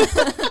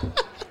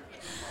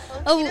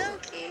Oh,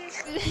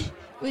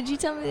 would you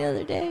tell me the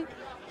other day?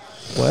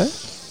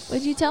 What?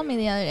 Would you tell me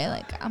the other day?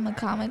 Like, I'm a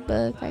comic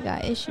book. I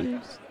got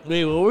issues.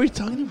 wait. What were we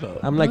talking about?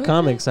 I'm like What?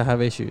 comics. I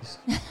have issues.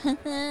 That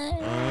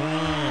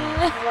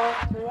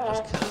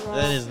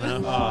is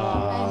not.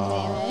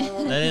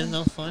 That is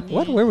not funny.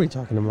 What were we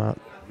talking about?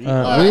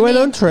 Well, we I went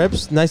mean- on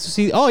trips. Nice to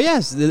see. Oh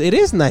yes, it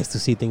is nice to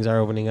see things are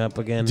opening up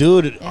again.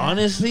 Dude, Yeah.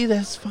 honestly,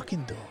 that's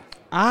fucking dope.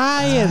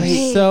 I am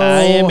I- so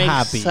I am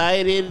happy.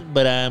 excited,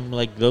 but I'm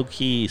like low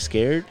key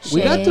scared.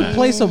 We got to Shit.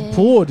 play some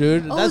pool,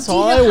 dude. Oh, That's do you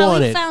all know I how we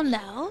wanted. found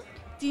out?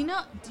 Do you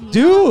know?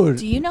 Dude.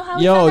 Do you know how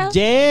we Yo, found out?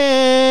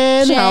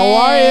 Jen, how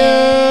Jen. are you?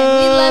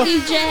 We love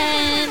you,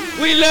 Jen.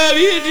 We love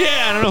you,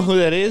 Jen. I don't know who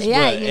that is.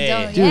 Yeah, but you hey.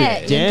 don't. Dude,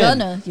 Yeah,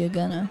 Jen. you're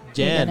gonna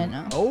Jen.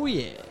 know. Oh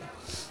yeah.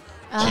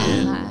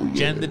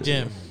 Jen the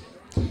Gym.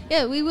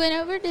 Yeah, we went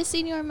over to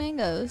Senor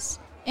Mango's,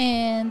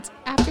 and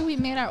after we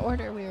made our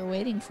order, we were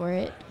waiting for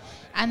it,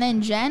 and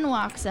then Jen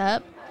walks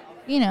up,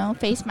 you know,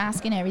 face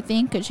mask and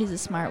everything, because she's a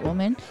smart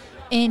woman,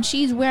 and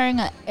she's wearing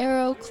an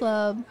Aero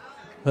Club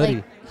Hoodie.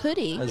 like,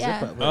 hoodie. A Yeah.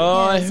 zip-up hoodie.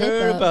 Oh, Yeah, I zip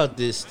heard up. about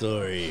this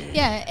story.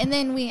 Yeah, and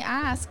then we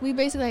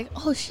basically like,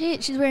 oh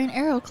shit, she's wearing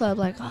Aero Club.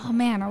 Like, oh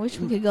man, I wish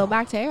we could go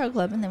back to Aero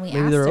Club. And then we Maybe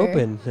asked they're her.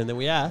 open, and then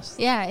we asked.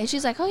 Yeah, and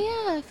she's like, oh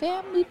yeah,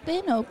 fam, we've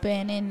been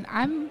open, and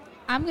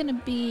I'm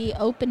gonna be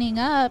opening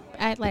up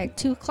at like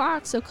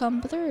 2:00, so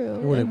come through.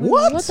 We're like, And we're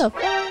what? What the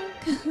fuck?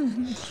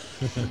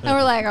 And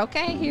we're like,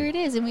 okay, here it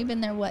is, and we've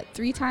been there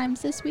 3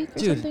 times this week or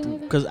something. Dude, Like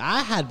that? because I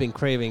had been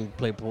craving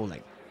play pool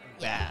like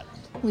bad.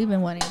 We've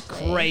been wanting to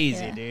play.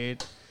 Crazy, Yeah.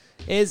 dude.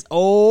 It's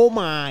oh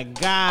my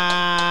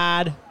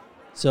god.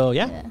 So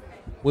yeah, Yeah.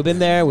 we've been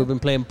there. We've been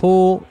playing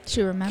pool.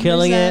 She remembers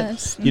Killing it.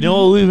 us. You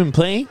know what we've been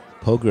playing?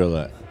 Poker a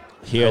lot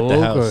here at the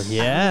Poker. house.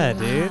 Yeah, A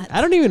dude. lot.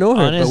 I don't even know her,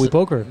 but we Honest-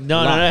 poker.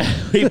 No, no,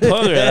 we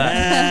poker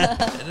a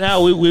lot.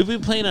 No, we've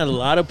been playing a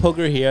lot of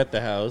poker here at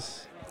the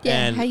house.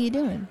 Yeah, and how you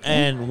doing?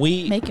 and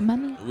we Making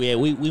money?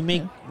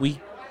 we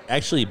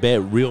actually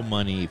bet real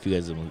money. If you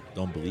guys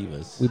don't believe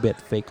us, We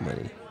bet fake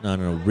money. no,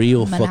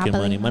 real fucking Monopoly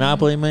money. money.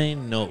 Monopoly money,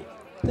 no,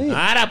 Hey,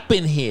 not up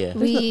in here.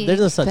 There's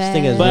no such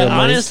thing as bet. real But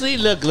money. honestly,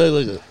 look.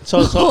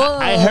 So Whoa,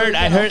 I heard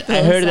that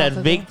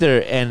philosophical.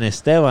 Victor and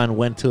Esteban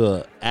went to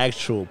an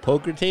actual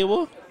poker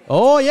table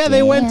Oh yeah,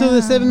 they went to the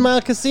Yeah. 7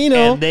 Mile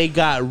Casino. and they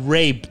got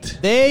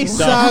raped. They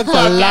sucked a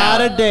fuck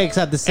lot out. of dicks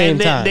at the same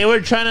And time. they were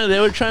trying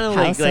to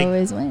House like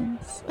always wins.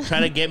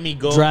 trying to get me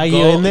go Drag go-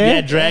 you in there?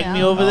 Yeah, drag me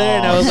Yeah. over there,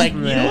 and I was Oh, like, you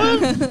know man.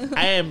 what?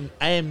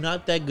 I am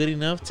not that good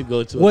enough to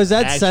go to. Was an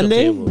that actual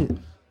Sunday? table.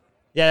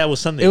 Yeah, that was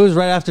Sunday. It was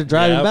right after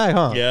driving Yep, back,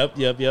 huh?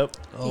 Yep.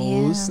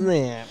 Oh Damn.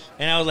 snap!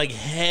 And I was like,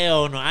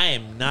 hell no, I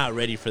am not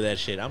ready for that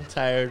shit. I'm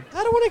tired.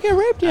 I don't want to get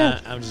raped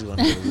yet. I'm just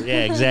gonna.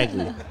 Yeah,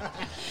 exactly.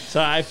 So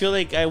I feel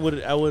like I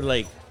would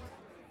like.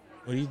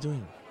 What are you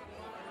doing?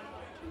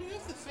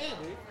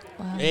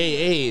 Wow.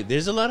 Hey,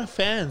 there's a lot of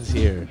fans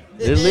here.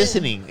 They're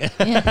listening.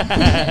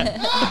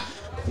 Yeah.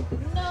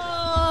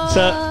 No.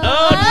 So,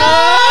 oh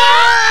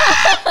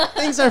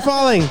Things are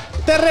falling.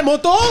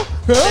 Terremoto?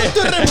 Huh?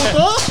 Terremoto?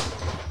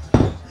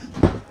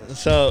 no!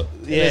 So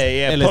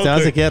yeah. El Esteban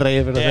poker. se quiere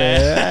reír, pero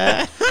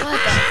Yeah.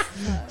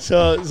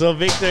 What So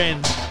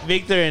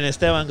Victor and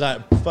Esteban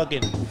got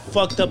fucking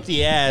fucked up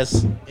the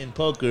ass in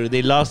poker.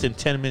 They lost in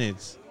 10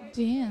 minutes.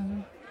 the-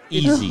 Damn.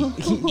 Easy.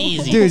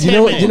 Easy. Dude, 10 you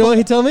know minutes. what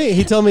he told me?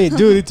 He told me,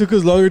 dude, it took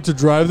us longer to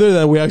drive there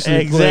than we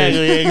actually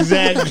played.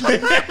 Exactly.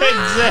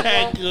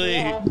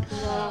 Exactly.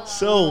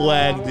 So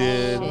whack,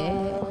 dude.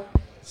 Shit.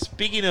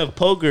 Speaking of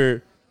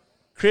poker,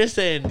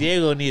 Krista and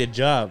Diego need a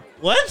job.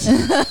 What?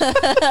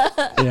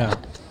 Yeah,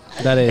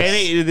 that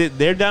is. And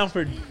they're down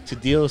to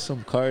deal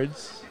some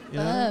cards. You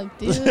know?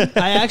 Fuck, dude.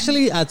 I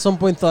actually at some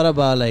point thought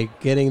about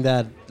like getting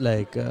that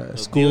like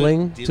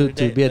schooling dealer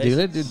to be a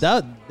dealer. license?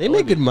 Dude, they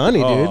make good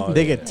money, Oh, dude.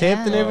 They get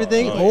tipped and yeah.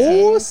 everything.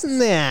 Oh, Oh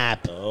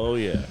snap! Oh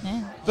yeah.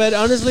 Yeah. But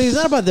honestly, it's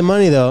not about the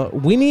money though.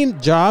 We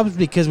need jobs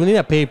because we need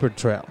a paper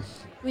trail.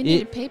 We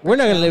need a paper. We're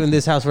not gonna trail. live in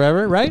this house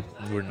forever, right?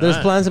 We're not. There's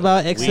plans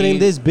about exiting We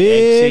this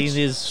Exiting bitch.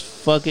 this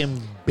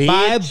fucking bitch.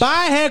 Bye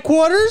bye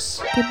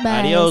headquarters.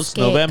 Goodbye, Adios,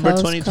 skate November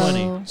coast 2020.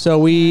 co. So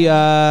we,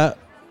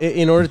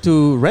 in order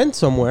to rent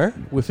somewhere,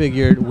 we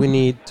figured we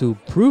need to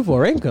prove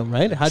our income,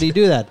 right? How do you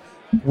do that?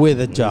 With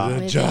a job.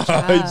 With a job.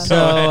 job.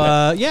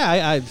 So yeah,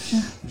 I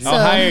I'll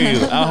hire you.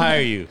 I'll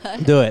hire you.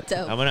 do it.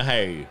 Dope. I'm gonna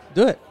hire you.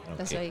 Do it.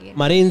 That's what you get.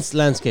 Marine's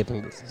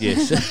landscaping business.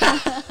 Yes.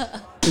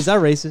 Is that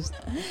racist?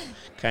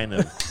 Kind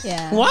of.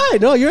 Yeah. Why?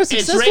 No, you're It's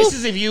successful.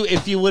 racist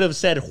if you would have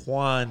said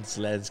Juan's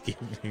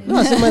landscaping. No,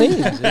 I said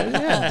Marine's.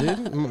 Yeah,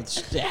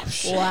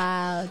 dude.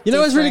 Wow. You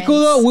know what's really cool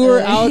though?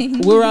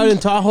 difference. We were out in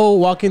Tahoe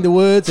walking the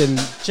woods and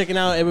checking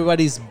out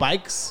everybody's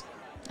bikes,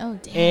 Oh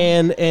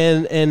damn.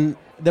 and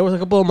there was a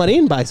couple of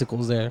Marine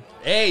bicycles there.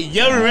 Hey,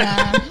 yo, remember?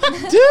 Yeah.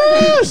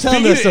 Dude, tell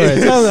them that story.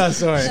 Speaking- Tell them that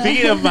story.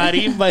 Speaking of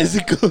marine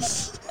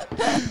bicycles,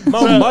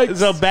 Mountain bikes.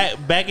 so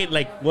back in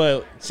like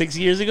what 6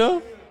 years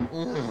ago,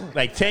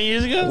 like 10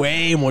 years ago,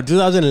 Way more.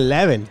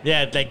 2011.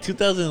 yeah, like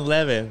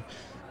 2011.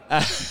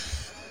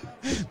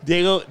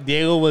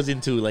 Diego was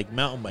into like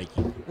mountain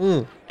biking,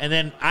 and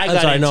then I I'm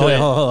got sorry. into No, wait, it.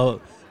 hold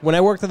on. When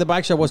I worked at the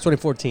bike shop was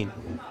 2014.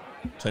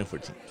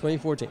 2014,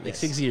 2014. like yes.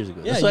 6 years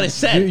ago. Yeah, That's what I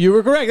said. You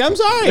were correct. I'm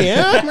sorry.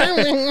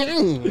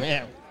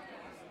 Yeah.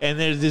 And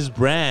there's this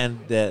brand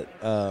that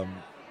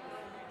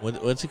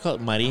what's it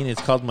called? Marine.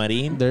 It's called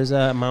Marine. There's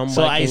a mountain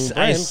So biking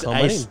brand called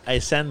Marine.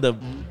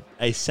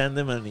 I send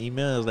them an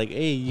email. I was like,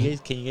 "Hey,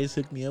 can you guys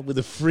hook me up with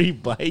a free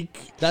bike?"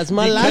 That's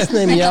my last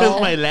name, Because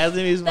y'all. my last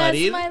name is That's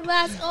Marin. my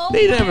last. Oh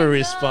They my never God.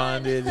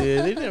 responded,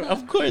 dude. They never,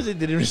 of course, they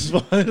didn't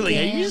respond. Like, are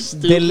you Damn.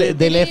 stupid?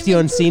 They left you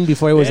unseen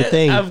before it was a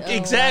thing.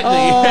 Exactly.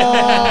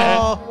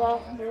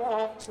 Oh.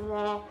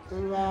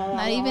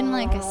 Not even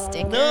like a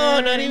sticker.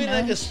 No, not even no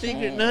like a sticker.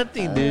 shit.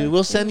 Nothing, dude.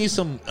 We'll send you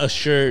a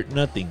shirt.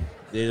 Nothing.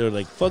 They were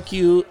like, "Fuck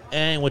you,"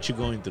 and what you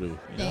going through.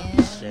 You know?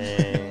 Damn.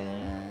 Sad,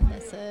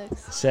 That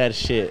sucks. sad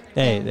shit.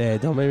 Hey,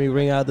 don't make me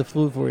bring out the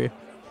food for you.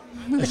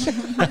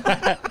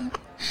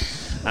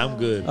 I'm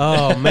good.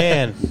 Oh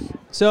man.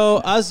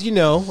 So as you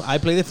know, I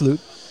play the flute,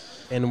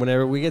 and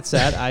whenever we get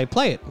sad, I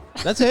play it.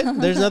 That's it.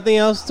 There's nothing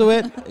else to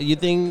it. You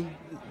think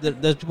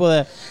there's people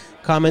that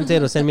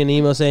commented or send me an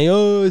email saying,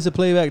 "Oh, it's a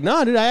playback."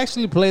 No, dude, I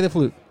actually play the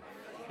flute.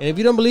 And if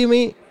you don't believe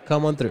me,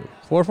 come on through.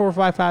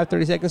 4455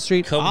 32nd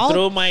Street. Come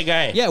through, my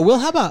guy. Yeah, we'll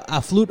have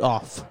a flute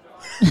off.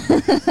 Is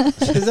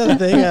that a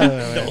thing? I don't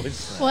know. No, Man.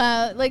 it's not.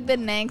 Wow, like the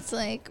next,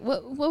 like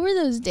what were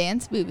those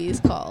dance movies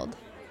called?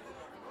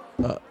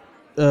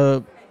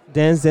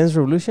 Dance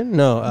Revolution?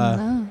 No.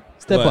 No.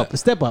 Step What? Up.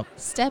 Step Up.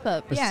 Step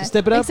Up, yeah.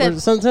 Step It Up or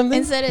something?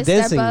 Instead of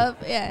Dancing. Step Up,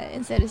 yeah.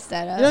 Instead of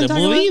Step Up. You know what The I'm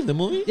talking movie? about? The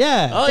movie?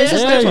 Yeah. Oh, there yeah, you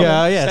Step go.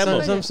 Up. Yeah, Step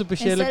Up. some super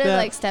shit Instead like of that.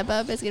 like Step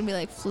Up, it's gonna be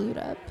like Flute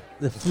Up.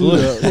 The flute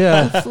up.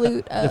 Yeah.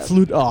 Flute The Up.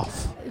 flute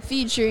off.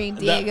 Featuring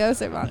Diego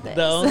Cervantes.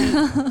 The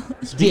only,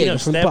 Diego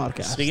from the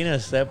podcast. Speaking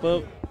of Step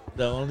Up,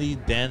 the only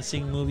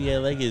dancing movie I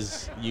like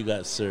is You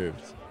Got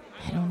Served.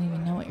 I don't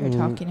even know what you're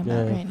talking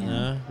about yeah. right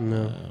now.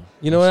 No.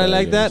 You know what I Sorry,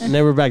 like that? guys.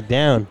 Never Back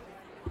Down.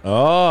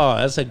 Oh,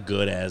 that's a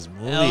good ass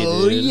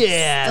movie. dude.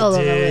 yeah, Still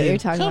don't know what you're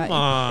talking Come about.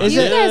 on. Is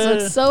You it- guys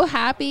look so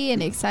happy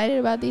and excited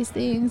about these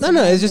things. No, and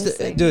I'm it's just,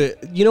 like, dude.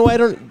 You know why I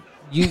don't?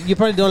 You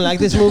probably don't like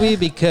this movie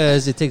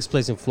because it takes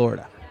place in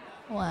Florida.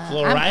 wow.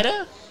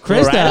 Florida?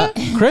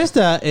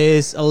 Krista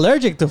is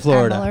allergic to I'm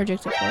Florida.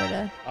 allergic to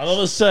Florida. All of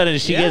a sudden,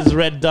 she Yeah. gets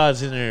red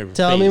dots in her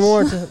Tell face. me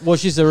more. Well,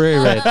 she's already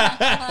red.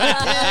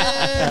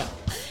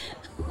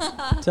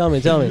 Tell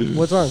me.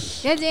 What's wrong?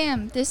 Yeah,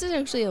 damn. This is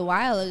actually a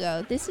while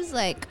ago. This is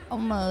like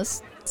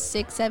almost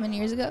 6-7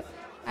 years ago.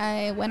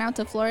 I went out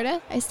to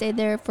Florida. I stayed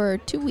there for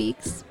 2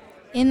 weeks.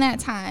 In that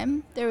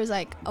time, there was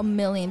like a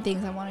million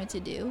things I wanted to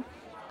do.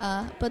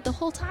 But the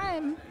whole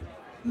time,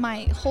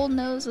 my whole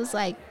nose was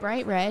like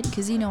bright red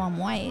because you know I'm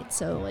white,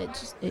 so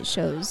it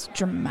shows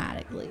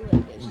dramatically.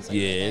 Like, it's just,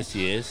 like,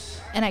 Yes.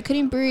 and I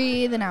couldn't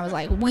breathe, and I was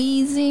like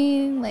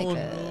wheezing, like Oh,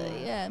 no.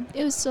 yeah,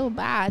 it was so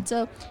bad.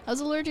 So I was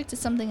allergic to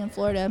something in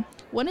Florida.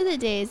 One of the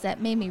days that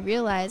made me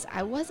realize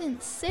I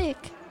wasn't sick,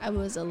 I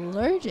was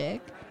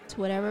allergic to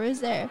whatever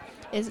was there,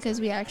 is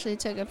because we actually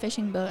took a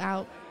fishing boat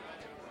out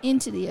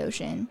into the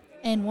ocean,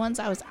 and once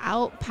I was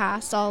out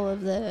past all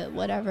of the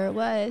whatever it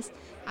was,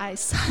 I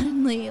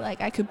suddenly like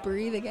I could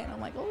breathe again.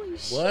 I'm like, holy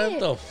shit! What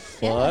the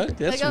fuck? Yeah.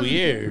 That's Like, I'm-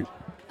 weird.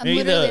 I'm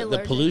Maybe literally the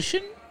allergic.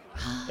 pollution?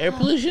 Air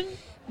pollution?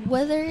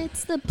 Whether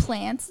it's the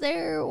plants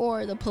there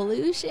or the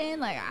pollution,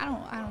 like I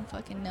don't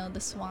fucking know. The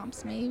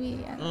swamps,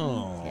 maybe. I don't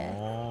know. Yeah.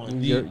 Oh.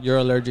 You're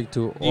allergic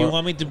to. Do you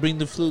want me to bring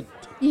the flute?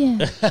 Yeah.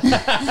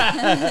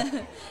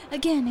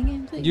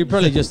 again, please. You're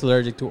probably just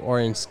allergic to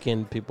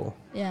orange-skinned people.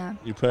 yeah.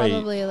 You're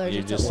Probably allergic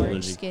you're to just orange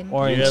allergic. skin.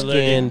 Orange You're skin,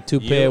 allergic-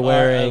 toupee you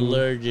wearing. are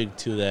allergic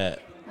to that.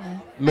 Yeah.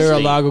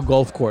 Mar-a-Lago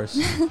golf course.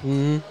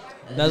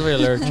 That's very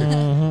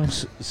allergic.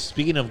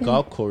 Speaking of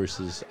golf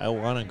courses, I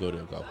want to go to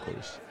a golf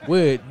course.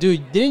 Wait,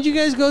 dude, didn't you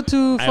guys go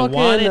to I fucking...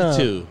 wanted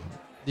to.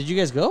 Did you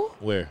guys go?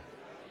 Where?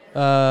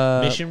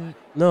 Mission?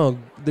 No,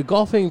 the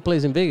golfing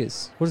place in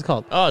Vegas. What's it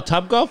called? Oh,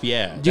 Top Golf?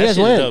 Yeah. You That guys shit's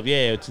went? dope.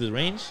 Yeah, to the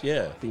range?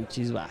 Yeah.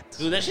 Pinches vatos.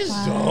 Dude, that shit's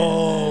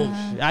Wow.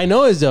 dope. I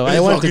know it's though. I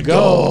It's wanted to fucking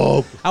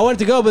go. dope. I wanted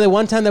to go, but the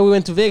one time that we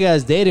went to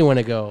Vegas, they didn't want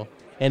to go.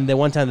 And the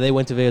one time that they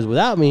went to Vegas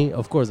without me,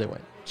 of course they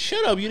went.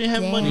 Shut up. You didn't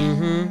have money.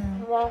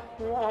 Damn.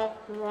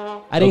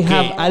 I didn't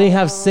Okay.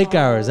 have sick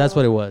hours. That's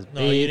what it was.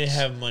 No, you bitch. didn't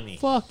have money.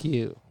 Fuck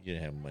you. You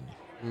didn't have money.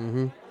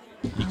 Hmm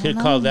You could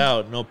have called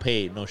out. No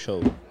pay, no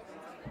show.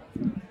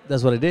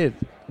 That's what I did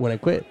when I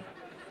quit.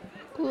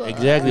 Cool.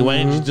 Exactly. Why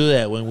didn't you do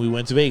that when we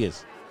went to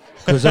Vegas?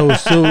 Because I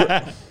was so...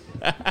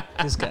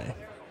 This guy.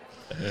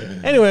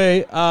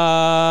 Anyway,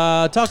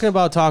 talking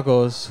about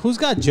tacos. Who's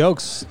got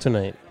jokes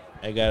tonight?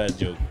 I got a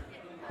joke.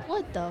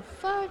 What the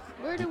fuck?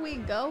 Where do we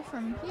go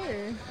from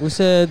here? We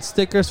said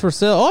stickers for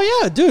sale. Oh,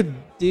 yeah, dude.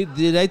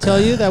 Did I tell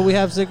you that we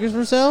have stickers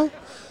for sale?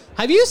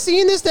 Have you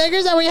seen the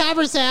stickers that we have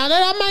for sale?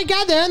 Oh, my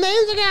God. They're on the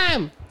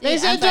Instagram. They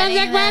Dude, said I'm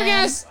finding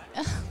Drumstick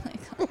them. Podcast.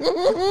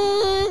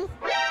 Oh my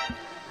god.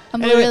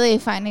 I'm Anyway. literally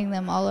finding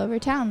them all over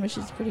town, which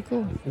is pretty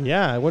cool.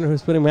 Yeah, I wonder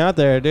who's putting me out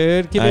there,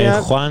 dude. Keep an eye I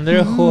out.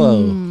 wonder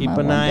who. Keep I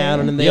an eye out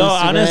wonder. on the Yo,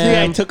 Instagram.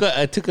 honestly,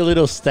 I took a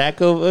little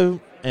stack of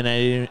them and I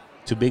didn't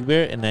to Big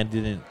Bear and I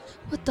didn't.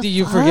 What the Did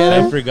you fuck? forget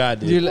I it? forgot,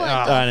 dude. You're What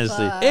like, the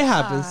honestly. fuck? It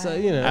happens. So,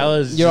 you know, I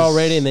was you're all just-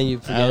 ready and then you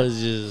forget. I was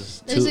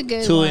just There's too, a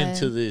good too one.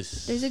 into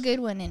this. There's a good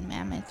one in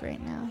Mammoth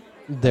right now.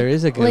 There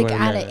is a good Like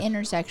one. at in an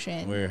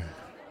intersection Where?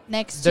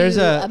 next There's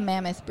to a- a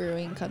Mammoth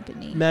Brewing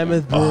Company.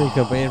 Mammoth Brewing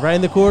Company, right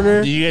in the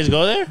corner. Did you guys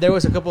go there? There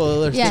was a couple of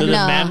other Yeah, to the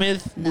no.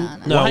 Mammoth? No.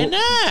 No. Why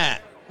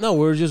not? No, we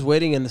were just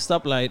waiting in the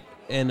stoplight,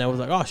 and I was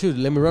like, "Oh shoot,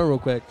 let me run real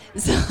quick."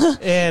 So,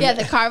 And yeah,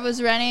 the car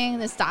was running.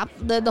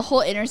 The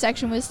whole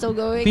intersection was still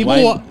going. people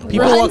Why- people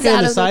Runs walking on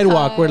out the of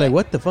sidewalk were car. like,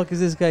 "What the fuck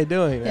is this guy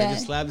doing?" And I Yeah.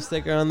 just slapped the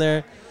sticker on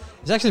there.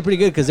 It's actually pretty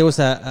good because there was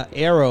a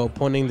arrow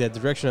pointing the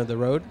direction of the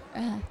road,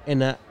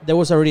 and there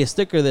was already a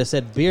sticker that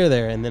said beer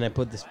there, and then I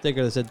put the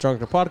sticker that said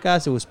Drunk Talk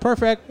Podcast. It was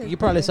perfect. It's You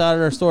probably perfect. saw it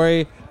in our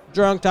story.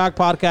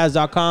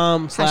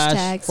 drunktalkpodcast.com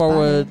Hashtag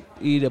 /forward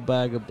eat a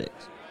bag of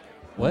dicks.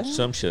 What?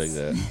 Some shit like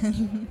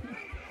that.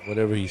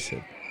 Whatever he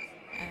said.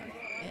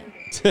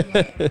 I'm not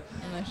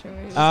sure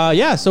where he was.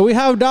 Yeah, so we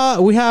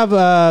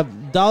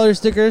have dollar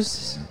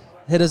stickers.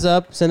 Hit us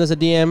up, send us a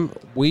DM.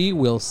 We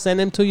will send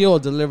them to you or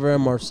deliver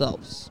them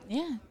ourselves.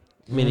 Yeah.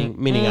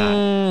 Meaning I.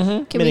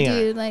 Mhm. Can we Meaning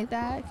do like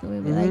that? Can we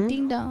be like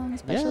ding dong,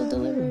 special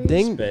delivery?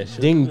 Ding,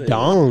 Special ding delivery.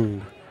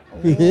 dong.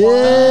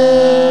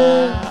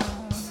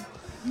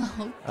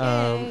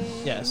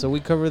 Okay. Yeah, so we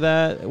cover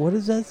that. What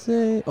does that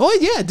say? Oh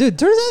yeah, dude.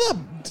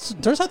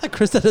 Turns out that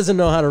Krista doesn't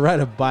know how to ride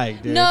a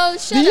bike, dude. No,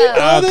 shut Did you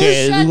up. know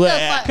Okay, Shut the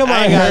well, fuck come on,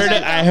 I guys. heard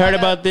Shut the I heard fuck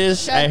about up.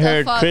 this. Shut I the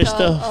heard fuck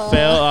Krista up.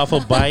 fell off a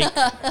bike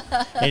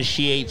and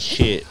she ate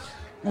shit.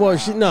 Well,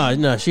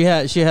 no. She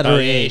had her.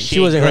 Okay, She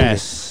wasn't hungry.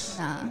 grass.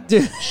 Nah.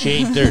 Dude, She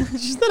ate dirt.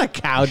 she's not a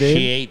cow, dude.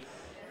 She ate.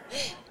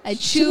 I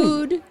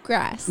chewed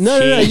grass. No,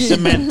 She ate you-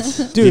 cement.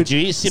 Dude. Did you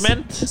eat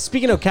cement?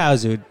 Speaking of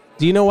cows, dude,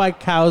 do you know why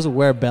cows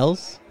wear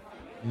bells?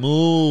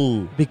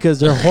 Moo. Because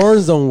their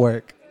horns don't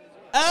work.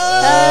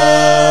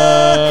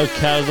 Oh,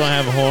 cows don't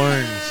have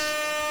horns.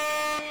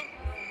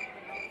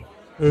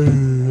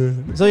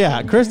 So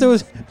yeah, Krista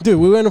was, dude.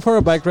 We went for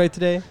a bike ride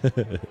today.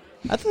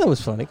 I thought that was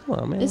funny. Come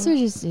on, man. This was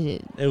just.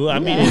 I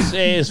mean,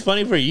 it's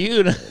funny for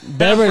you. Not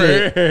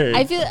Beverly. for her.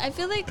 I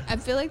feel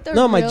like the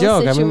No, my real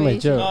joke. I mean my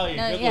situation- joke. Oh, your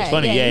No, joke yeah, was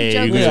funny. yeah, Yeah, your yeah,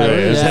 joke you was good.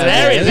 funny. It was Yeah.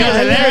 hilarious. It was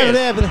hilarious.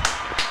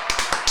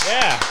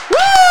 Yeah.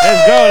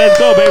 Yeah. Let's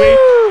go, baby.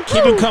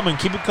 Keep it coming.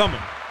 Keep it coming.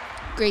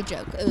 Great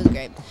joke. It was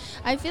great.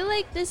 I feel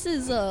like this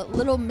is a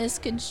little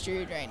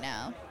misconstrued right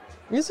now.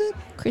 Is it?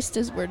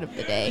 Krista's word of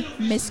the day: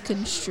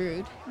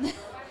 misconstrued. That's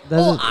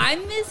Oh, it.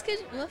 I'm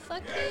misconstrued. Well,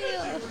 fuck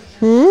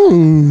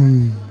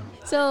you.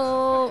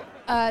 So,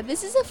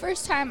 this is the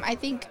first time I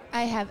think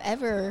I have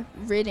ever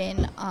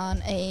ridden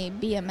on a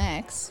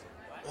BMX.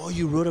 Oh,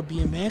 you rode a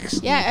BMX?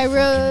 Yeah, I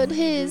rode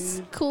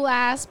his cool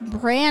ass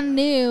brand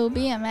new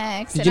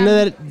BMX. Did you know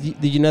that?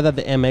 Did you know that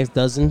the MX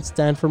doesn't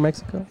stand for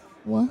Mexico?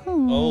 Whoa.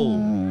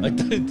 Oh, I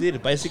thought it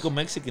did. Bicycle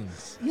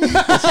Mexicans. That's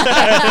what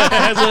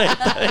I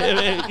thought.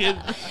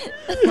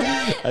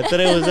 I thought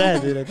it was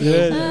that, dude. I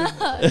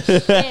thought it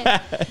was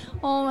that. Shit.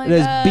 Oh my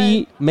There's god.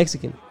 B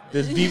Mexican.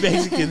 There's B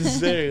Mexicans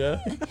there, you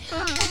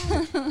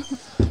go.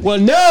 Well,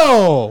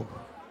 no.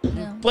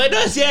 No. Pues no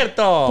es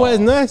cierto. Pues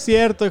no es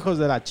cierto, hijos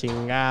de la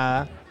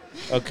chingada.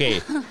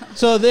 Okay.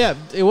 So yeah,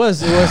 it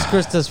was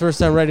Krista's first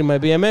time riding my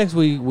BMX.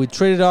 We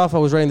traded off. I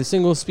was riding the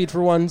single speed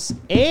for once,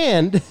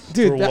 and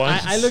dude, For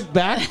once? I looked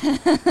back.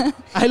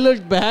 I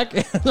looked back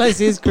and I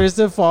see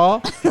Krista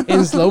fall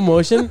in slow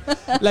motion,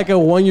 like a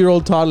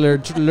 1-year-old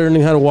toddler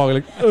learning how to walk.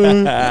 Like, For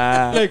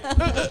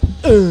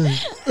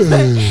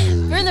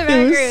the it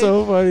record. was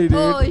so funny, dude.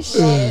 Oh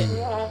shit.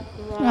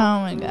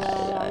 Oh my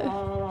god.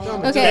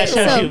 Okay, That's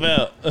how you so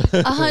felt.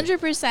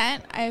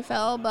 100% I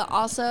fell, but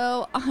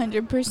also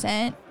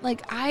 100%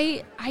 like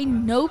I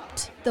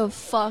noped the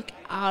fuck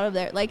out of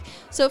there. Like,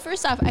 so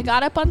first off, I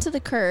got up onto the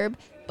curb,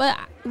 but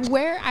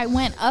where I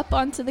went up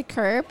onto the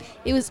curb,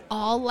 it was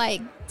all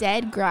like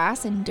dead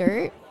grass and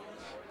dirt.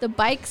 The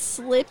bike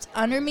slipped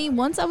under me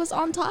once I was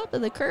on top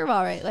of the curb.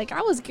 All right, like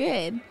I was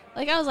good.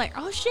 Like I was like,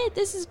 oh shit,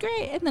 this is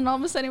great. And then all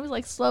of a sudden it was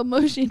like slow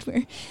motion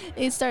where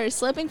it started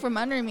slipping from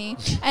under me.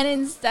 And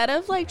instead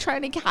of like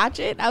trying to catch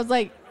it, I was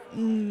like,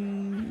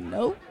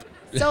 nope.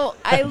 So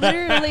I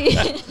literally,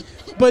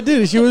 But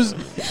dude, she was.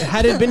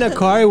 Had it been a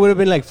car, it would have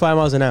been like 5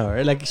 miles an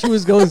hour. Like she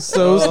was going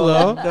so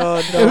slow. No,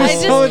 It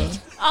was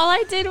all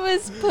I did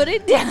was put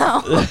it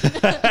down.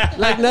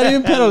 like not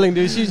even pedaling,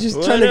 dude. She's just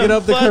What trying to get a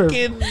up the curb.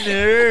 fucking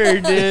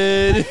nerd,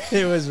 dude.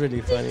 It was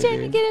really funny, Trying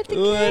to dude. get up the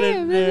What a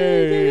curb.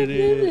 nerd,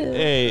 dude.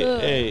 Hey, Ugh.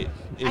 hey.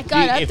 I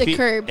got up the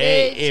curb,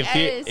 Hey,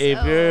 bitch.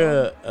 if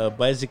you're a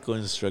bicycle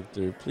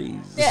instructor, please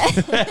Yeah,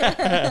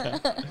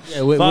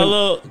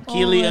 follow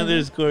Keely my-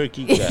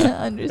 _Kika.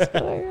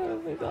 Underscore.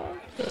 Oh my god.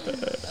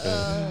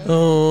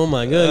 Oh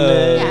my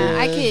goodness.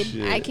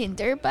 Yeah, I shit. can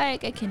dirt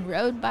bike, I can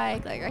road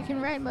bike, like I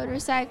can ride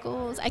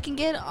motorcycles, I can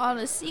get on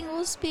a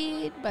single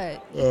speed,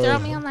 but you throw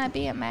me on that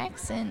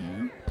BMX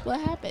and what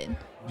happened?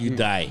 You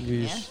die. You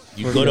Yeah.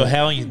 You go to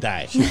hell and you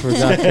die.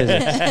 forgot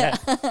physics.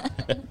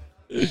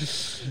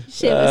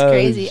 Shit was Oh,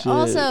 crazy. shit.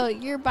 Also,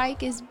 your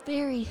bike is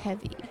very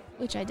heavy,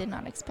 which I did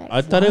not expect.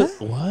 I thought What?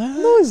 it. What?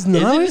 No, it's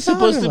not. What are Isn't you it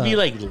supposed talking to be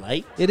about? like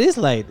light It is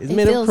light. It's It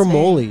made of feels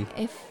cremoli.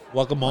 very- if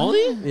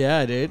guacamole?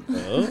 Yeah, dude.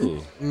 Oh,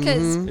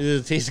 because Mhm.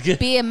 does it taste good?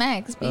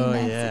 BMX, being Oh,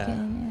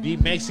 Mexican. Be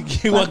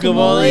Mexican Guacamole.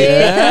 guacamole.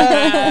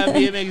 Yeah.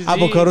 BMX.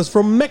 Avocados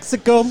from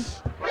Mexico.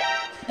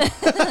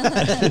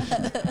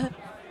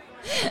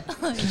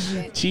 Oh,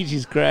 shit.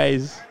 Chi-Chi's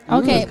cries.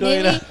 Okay, What's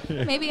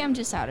going maybe I'm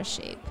just out of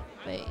shape,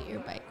 but your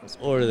bike was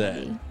Or pretty that.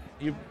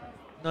 heavy.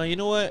 No, you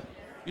know what?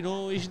 You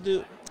know what we should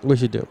do? We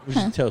should do. We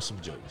should tell some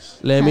jokes.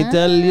 Let me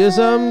tell you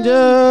some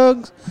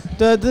jokes.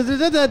 Da, da, da,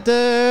 da, da,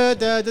 da,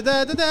 da, da,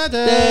 da, da, da,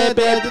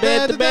 da,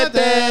 da, da,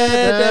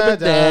 da, da,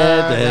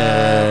 da.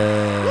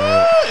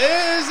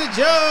 Is the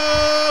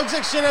joke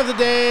section of the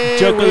day.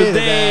 Joke of the with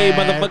day,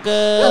 that.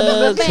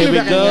 motherfuckers. Here we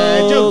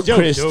go. Jokes, jokes,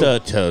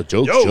 Krista, tell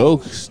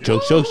jokes.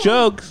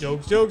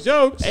 Jokes.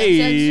 Jokes.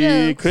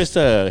 Hey, Jokes.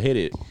 Krista, hit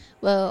it.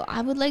 Well,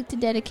 I would like to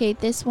dedicate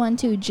this one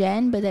to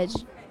Jen, but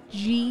that's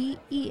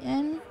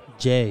G-E-N?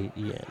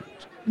 J-E-N.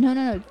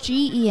 No,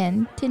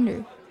 G-E-N, Tinder.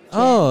 Jen.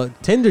 Oh,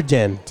 Tinder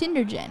Jen.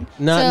 Tinder Jen.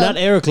 Not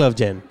Aero Club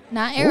Jen.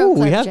 Not Aero Ooh,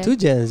 Club we have Jen. two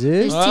Jens, dude.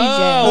 There's two Oh,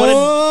 Jens. what a-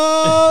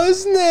 Oh,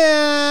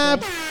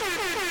 snap.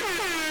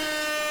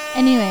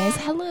 Anyways,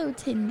 hello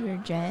Tinder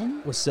Jen.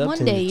 What's up, One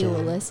Tinder day you Jen?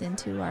 will listen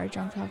to our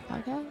Drunk Talk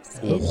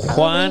podcast. It probably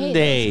Juan hates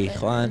Day. us,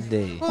 but- Juan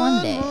Day.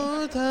 One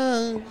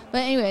day. But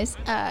anyways,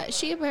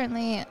 she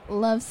apparently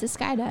loves to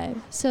skydive,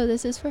 so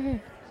this is for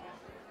her.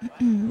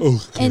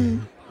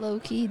 And low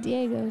key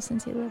Diego,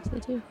 since he loves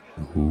it too.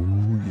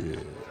 Oh, yeah.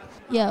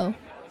 Yo,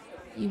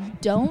 you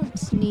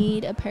don't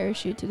need a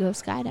parachute to go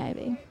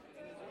skydiving,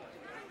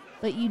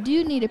 but you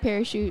do need a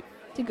parachute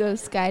to go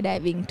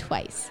skydiving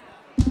twice.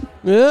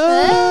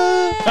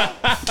 Yeah.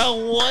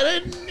 What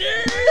a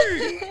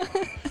nerd!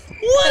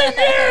 What a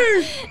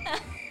nerd!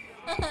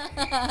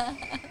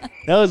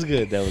 That was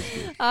good. That was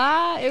good. It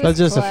That's was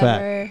just a fact.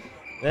 clever.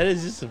 That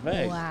is just a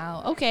fact.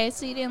 Wow. Okay,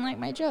 so you didn't like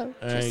my joke.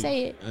 All Just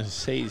right.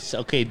 say it.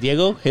 Okay,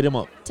 Diego, hit him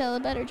up. Tell a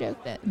better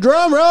joke then.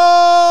 Drum roll.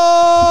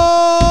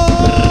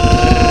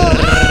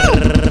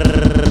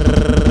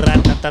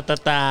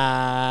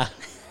 Ta-ta-ta-ta.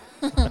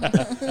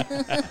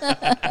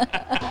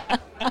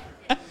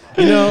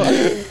 You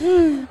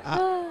know,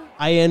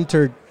 I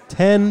entered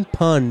 10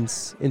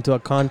 puns into a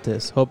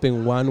contest,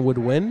 hoping one would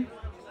win,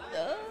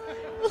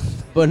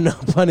 but no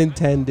pun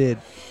intended.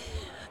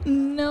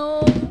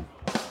 No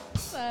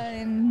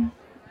fun.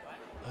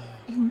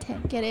 In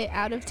 10. Get it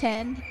out of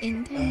 10.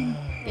 In 10.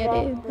 Get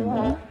it.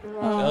 That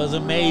was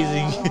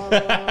amazing.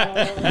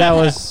 That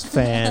was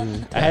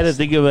fantastic. I had to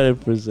think about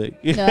it for a sec.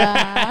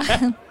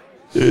 Ah.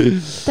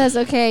 That's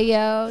okay,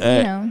 yo.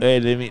 You know. Hey,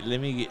 let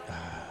me get.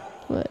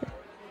 What?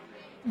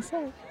 What's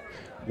that?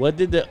 What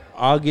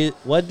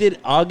did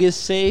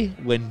August say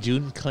when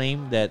June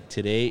claimed that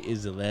today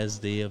is the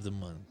last day of the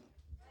month?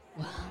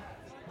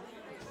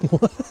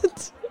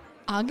 What?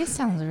 August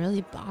sounds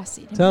really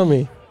bossy to Tell me.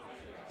 me.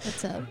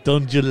 What's up?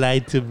 Don't you lie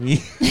to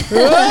me.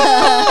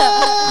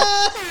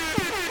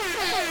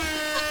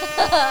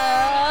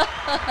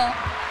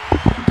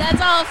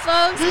 That's all,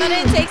 folks. But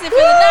takes it for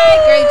the night.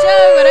 Great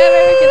joke.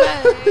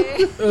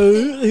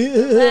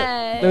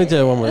 Whatever. Let me tell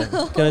you one more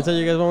thing. Can I tell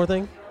you guys one more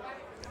thing?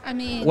 I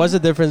mean, What's the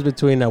difference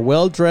between a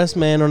well-dressed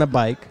man on a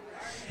bike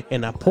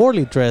and a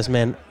poorly dressed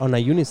man on a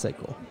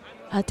unicycle?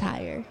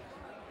 attire?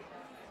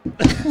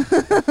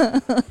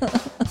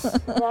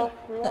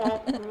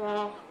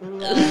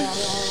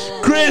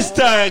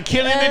 Krista,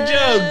 killing the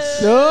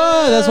jokes.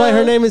 No, that's why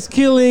her name is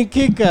Killing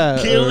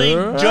Kika.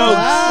 Killing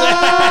jokes.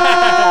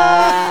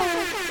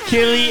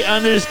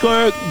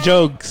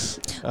 Killy_jokes.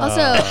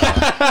 Also,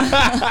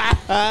 I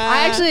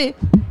actually.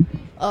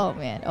 Oh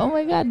man! Oh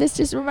my God! This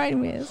just reminded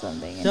me of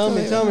something. Tell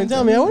me. I want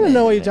to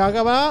know what you're talking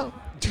about.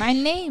 My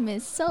name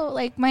is so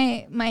like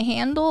my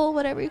handle,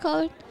 whatever you call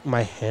it.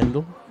 My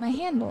handle? My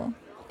handle.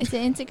 It's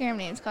an Instagram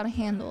name. It's called a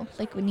handle.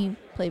 Like when you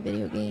play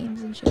video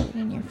games and shit,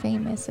 and you're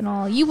famous and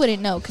all. You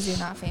wouldn't know because you're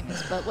not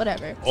famous, but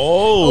whatever.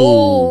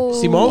 Oh.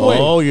 Simone Way.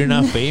 Oh, you're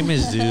not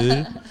famous,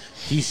 dude.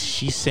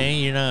 She's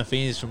saying you're not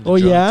famous from the Oh,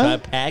 Drunk yeah?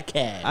 Talk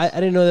podcast. I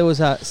didn't know there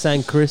was a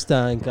San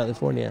Crista in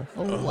California.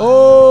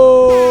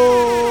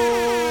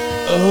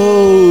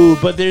 Oh,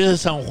 but there's a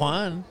San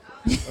Juan.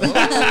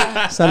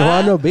 San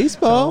Juan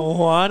Obispo. San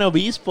Juan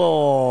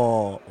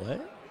Obispo.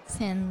 What?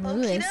 San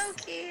Luis.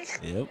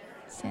 Yep.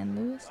 San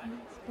Luis.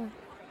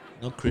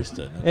 No,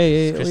 Krista. No.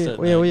 Hey, Krista,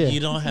 oye, no, oye. you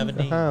don't have a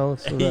name. Ajá,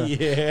 what's that?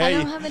 Yeah. I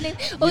don't have a name.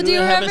 Oh, You do you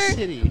don't have a remember?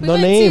 city. We No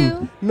went name.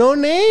 to- No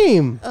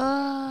name.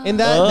 In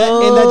that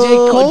J.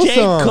 Cole J.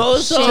 song. Cole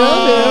song.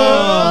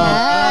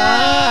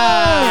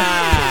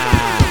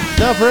 Ah.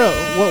 No, for real.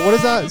 What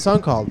is that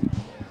song called?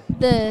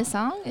 The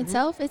song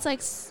itself, it's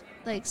like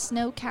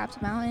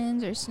snow-capped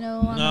mountains or snow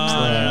on the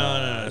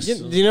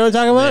mountain. No. Do you know what I'm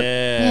talking about?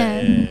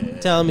 Yeah.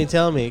 Tell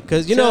me.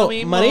 Because, you Tell know,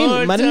 me Marin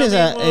more, is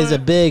tell me a more.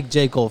 big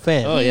J. Cole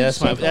fan. Oh, yeah,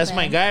 Huge that's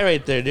my fan. guy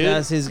right there, dude.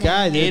 That's his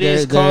guy. It dude.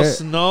 is They're- called they're-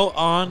 Snow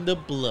on the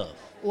Bluff,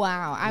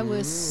 Wow, I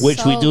was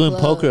which we so do in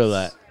close. poker a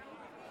lot.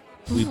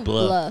 We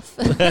bluff.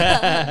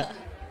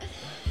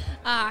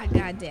 Ah,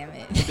 god damn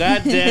it.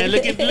 God damn!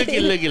 Look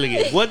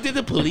at! What did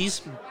the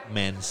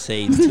policeman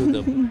say to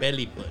the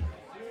belly button?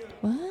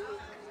 What?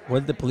 What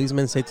did the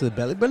policeman say to the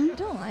belly I button?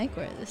 don't like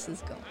where this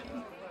is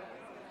going.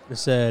 He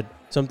said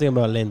something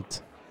about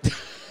lint.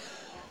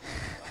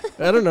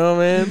 I don't know,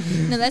 man.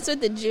 No, that's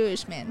what the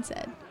Jewish man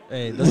said.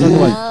 Hey,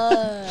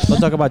 let's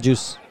talk about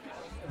juice.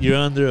 You're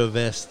under a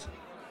vest.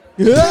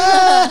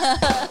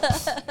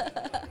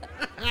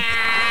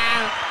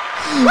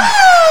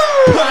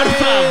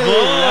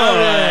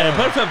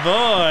 Por favor.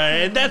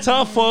 And that's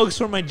all, folks,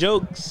 for my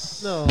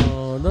jokes. No,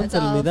 don't That's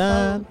tell me all,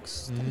 that.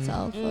 folks. That's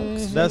all,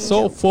 folks. That's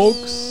all,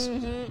 folks.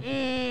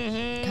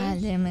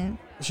 God damn it.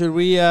 Should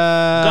we?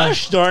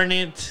 Gosh darn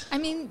it. I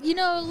mean, you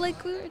know,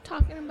 like we were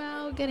talking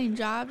about getting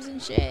jobs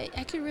and shit.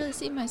 I could really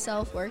see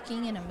myself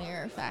working in a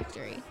mirror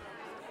factory.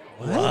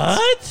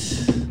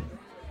 What?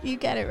 You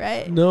get it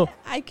right. No.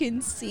 I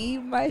can see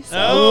myself.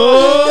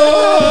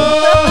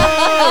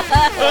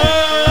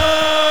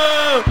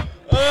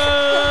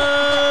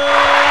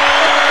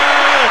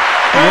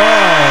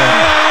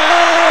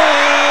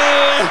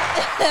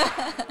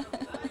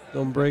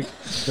 Don't break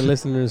the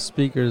listeners'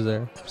 speakers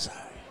there.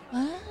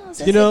 Wow,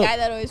 That's You know- the guy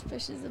that always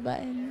pushes the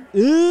button.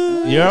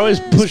 You're always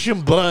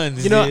pushing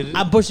buttons. You know, dude.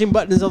 I'm pushing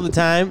buttons all the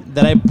time.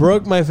 That I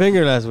broke my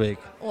finger last week.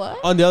 What?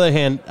 On the other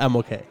hand, I'm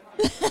okay.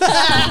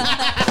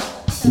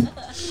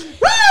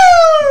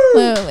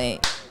 Wait.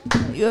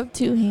 You have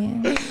two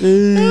hands.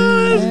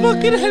 It's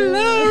fucking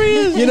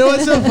hilarious. You know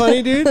what's so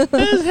funny, dude?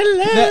 That's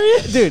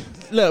hilarious. Dude,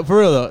 look, for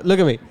real though. Look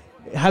at me.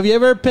 Have you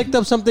ever picked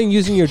up something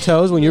using your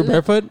toes when you're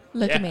barefoot?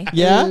 Look at me.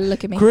 Yeah.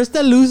 Look at me.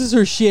 Krista loses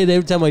her shit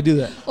every time I do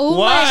that. Oh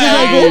Why? my She's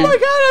like, god. "Oh my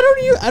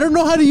god, I don't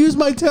know how to use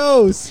my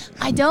toes."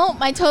 I don't.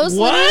 My toes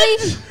What?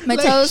 literally. My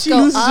Like, toes she go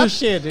loses her up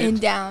shit, dude. and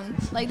down.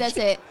 Like that's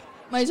it.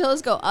 My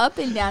toes go up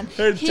and down.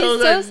 Her His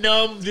toes are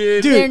numb,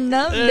 dude. Dude. They're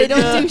numb. They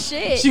don't do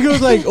shit. She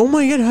goes like, "Oh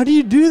my god, how do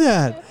you do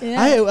that?"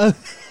 Yeah.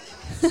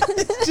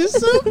 It's just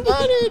so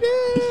funny,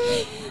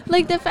 dude.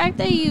 Like the fact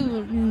that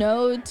you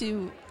know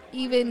to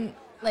even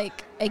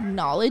like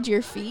acknowledge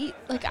your feet.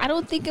 Like I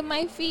don't think of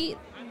my feet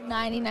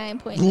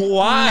 99.9%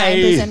 Why?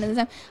 of the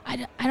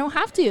time. I don't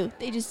have to.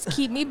 They just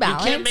keep me You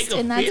balanced, can't make a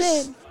and that's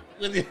fist it.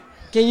 with it.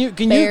 Can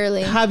Barely.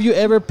 you have you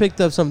ever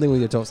picked up something with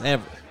your toes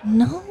ever?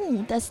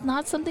 No, that's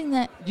not something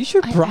that. You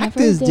should I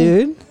practice, ever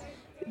did. dude.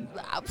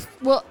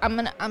 Well, I'm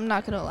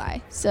not gonna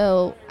lie.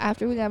 So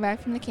after we got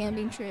back from the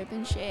camping trip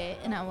and shit,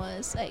 and I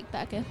was like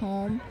back at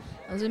home,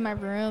 I was in my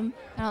room,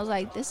 and I was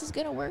like, this is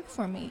gonna work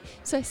for me.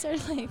 So I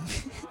started like,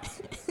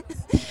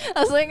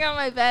 I was laying on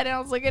my bed and I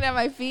was looking at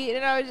my feet,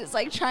 and I was just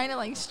like trying to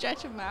like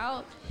stretch them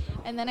out,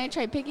 and then I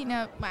tried picking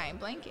up my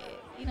blanket.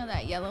 You know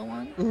that yellow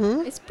one?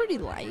 Mm-hmm. It's pretty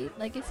light.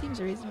 Like it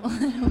seems reasonable.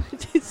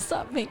 Just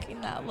stop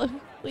making that look.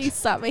 Please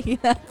stop making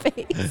that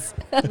face.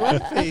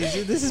 What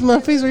face? This is my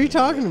face. What are you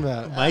talking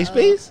about?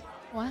 MySpace?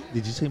 What?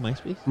 Did you say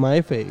MySpace?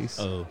 My face.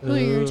 Oh. Who are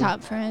your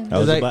top friends? I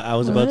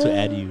was about to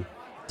add you.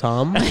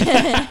 Tom.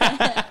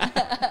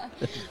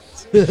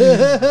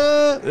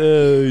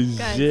 Oh,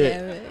 God shit.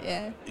 damn it,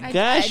 yeah. I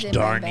Gosh did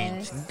my darn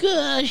best. it.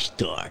 Gosh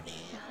darn it.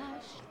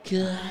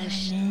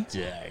 Gosh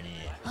darn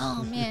it.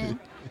 Oh man.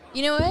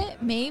 You know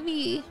what?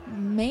 Maybe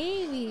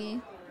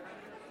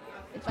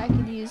if I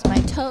could use my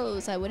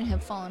toes, I wouldn't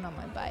have fallen on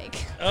my bike.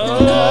 Oh,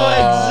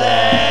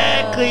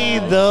 exactly.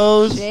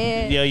 Those.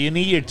 shit. Yo, you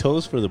need your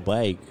toes for the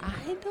bike. I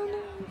don't know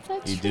if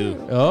that's You true.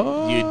 do.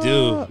 Oh. You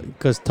do.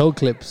 Because toe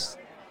clips.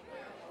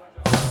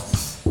 Fuck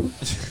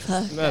I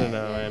don't that.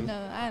 know, man.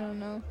 No, I don't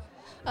know.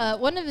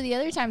 One of the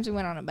other times we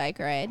went on a bike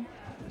ride,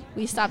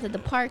 we stopped at the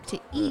park to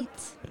eat.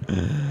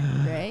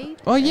 Right?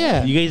 Oh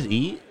yeah. You guys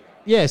eat?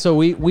 Yeah, so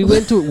we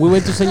went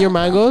to Senor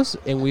Mango's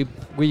and we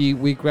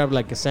grabbed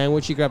like a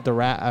sandwich. He grabbed a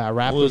wrap.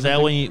 Was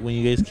that when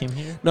you guys came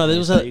here? No, there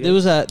was We-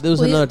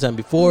 another time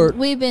before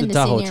We've been the to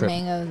Tahoe Senior trip.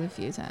 Mango's a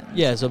few times.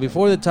 Yeah, so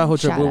before the Tahoe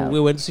trip, Shout out. we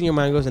went to Senor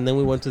Mango's and then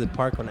we went to the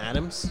park on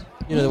Adams.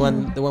 You know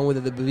the one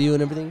with the view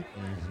and everything.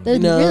 The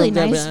No, really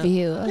no, nice but-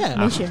 view of yeah.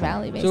 Mission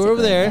Valley, basically. So we're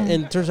over there, yeah.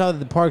 and it turns out that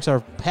the parks are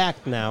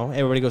packed now.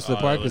 Everybody goes to the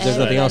park because there's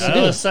Oh, nothing else to yeah.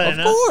 do. Oh, sign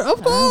up.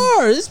 Of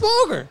course, it's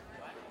poker.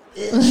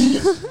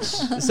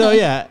 So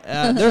yeah,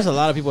 there's a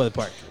lot of people at the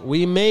park.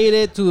 We made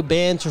it to a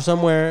bench or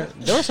somewhere.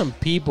 There were some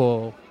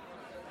people.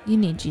 You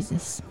need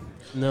Jesus.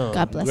 No,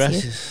 God bless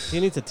Gracias. he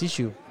needs a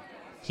tissue.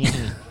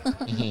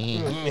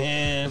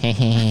 Man,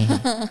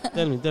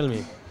 tell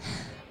me.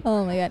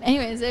 Oh my god.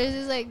 Anyways, there's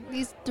just like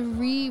these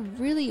three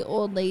really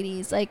old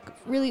ladies, like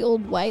really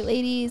old white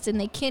ladies, and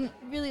they can't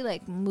really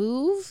like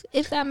move,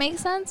 if that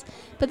makes sense.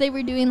 But they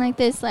were doing like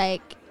this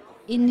like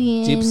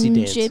Indian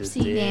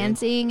Gypsy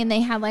dancing, and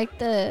they had like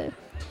the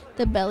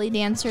belly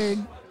dancer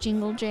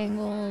jingle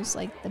jangles,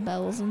 like the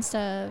bells and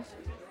stuff.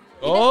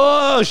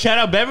 Oh, shout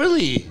out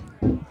Beverly.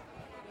 Oh,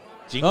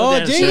 jingle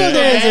dancing!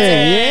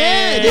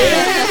 Yeah, dude.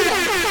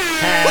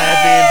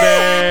 Happy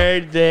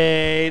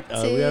birthday.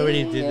 Oh, we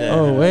already did that.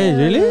 Oh, wait,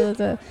 really?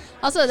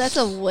 Also, that's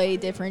a way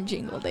different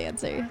jingle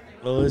dancer.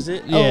 Oh, is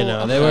it? Yeah,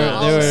 no, they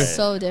were.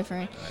 so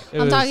different. It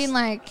I'm was- talking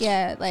like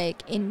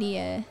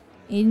India.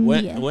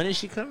 When is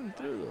she coming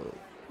through?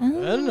 I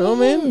don't know,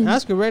 man.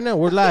 Ask her right now.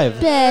 We're live.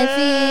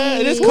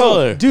 Beverly. Let's call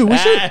her.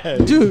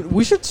 Dude,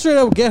 we should straight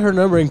up get her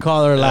number and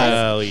call her live.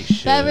 Oh, we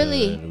should.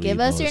 Beverly, We give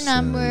us your most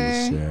number.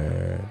 certainly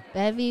should.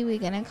 Bevy, we're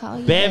gonna call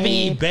you.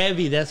 Bevy, babe.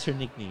 Bevy, that's her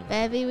nickname.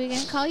 Bevy, we're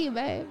gonna call you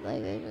babe.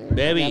 Like,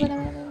 Bevy.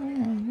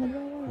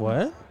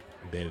 What?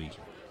 Bevy,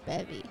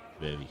 Bevy.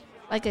 Bevy.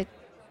 Like a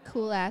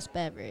cool ass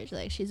beverage.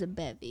 Like she's a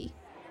bevy.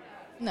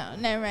 No,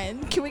 never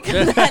mind. Can we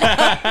cut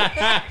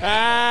that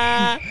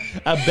out?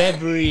 A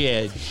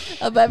beverage.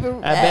 A beverage.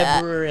 A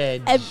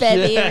beverage. A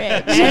bevy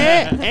rich.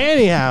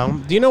 Anyhow,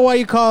 do you know why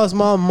you call a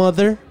small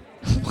mother?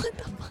 What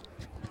the fuck?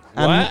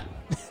 What?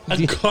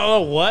 I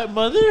call her what,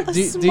 mother?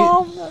 Do-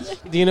 Small mother.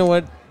 Do you know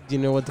what? Do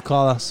you know what to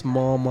call a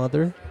small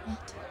mother?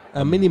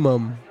 A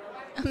minimum.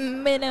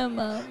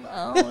 Minimum.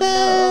 Oh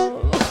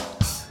no.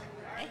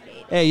 I hate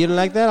it. Hey, you don't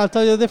like that? I'll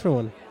tell you a different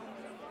one.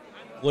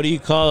 What do you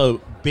call a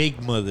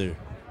big mother?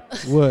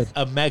 What?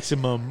 A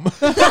maximum.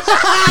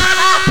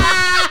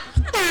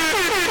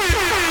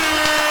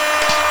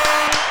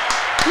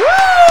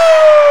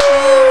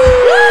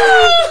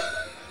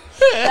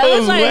 That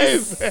was way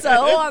like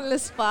so on the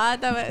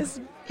spot. That was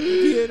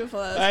Beautiful.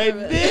 I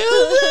knew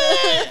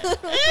it.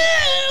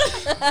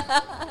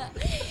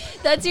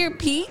 That's your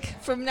peak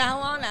from now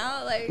on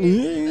out. Like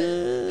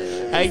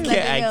I can't.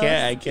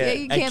 Yeah, you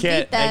can't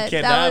beat that. I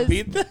cannot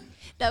beat that.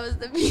 that was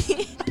the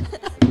peak.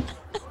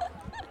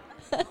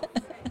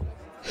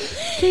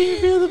 Can you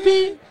feel the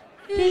beat?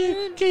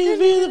 Can you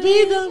feel the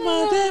beat on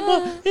my demo?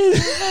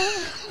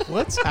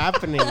 What's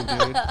happening,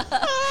 dude?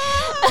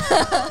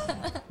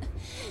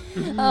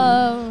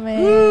 Oh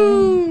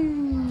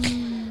man.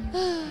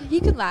 You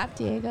can laugh,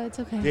 Diego. It's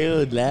okay.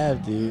 Dude,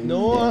 laugh, dude.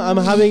 No, I'm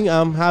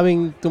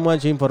having too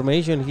much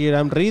information here.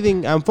 I'm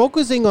reading. I'm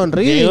focusing on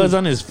reading. Diego's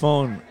on his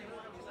phone.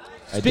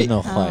 I don't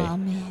know Oh why.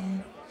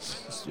 man.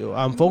 So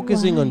I'm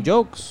focusing on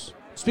jokes.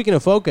 Speaking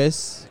of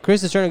focus,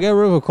 Chris is trying to get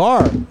rid of a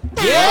car.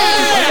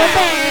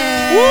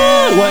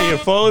 What, your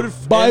phone?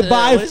 Bye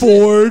bye, What is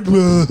Ford.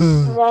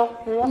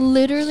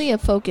 Literally, a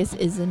Focus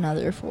is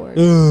another Ford.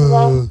 it?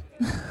 Oh,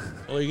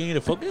 you're gonna get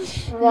a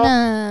Focus? No.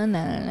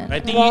 I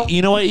think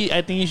you know what?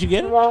 I think you should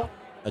get a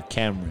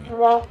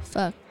Camry.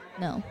 Fuck.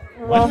 No.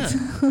 Why not?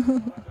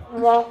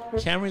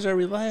 Camrys are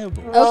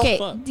reliable. Okay,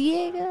 Fuck.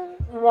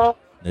 Diego.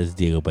 That's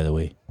Diego, by the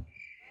way.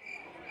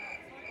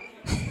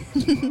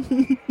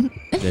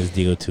 That's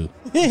Diego 2.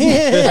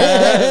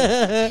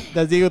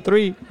 That's Diego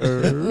 3.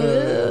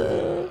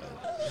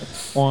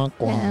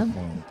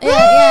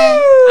 Yeah.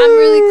 I'm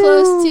really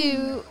close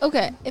to.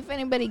 Okay, if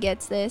anybody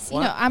gets this,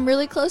 I'm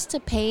really close to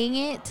paying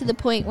it to the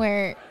point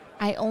where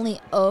I only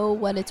owe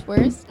what it's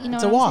worth. You know,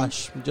 It's a what I'm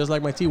wash, just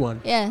like my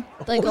T1. saying? Yeah,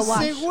 like a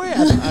wash.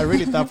 I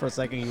really thought for a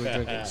second you were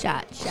drinking.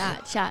 Shot.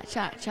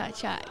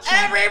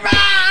 Everybody!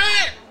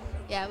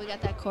 Yeah, we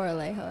got that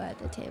Coralejo at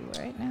the table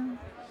right now.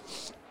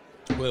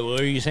 Wait, what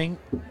were you saying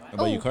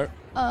about your car?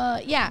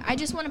 Yeah, I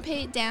just want to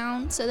pay it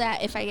down so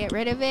that if I get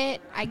rid of it,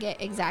 I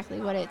get exactly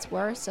what it's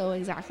worth, so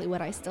exactly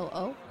what I still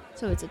owe.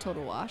 So it's a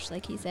total wash,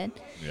 like he said.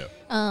 Yeah.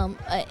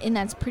 And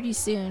that's pretty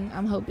soon,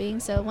 I'm hoping.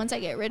 So once I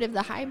get rid of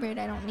the hybrid,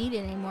 I don't need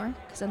it anymore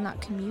because I'm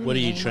not commuting. What are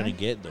you anymore. trying to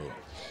get, though?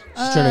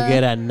 She's trying to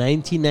get a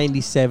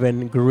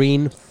 1997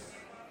 green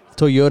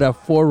Toyota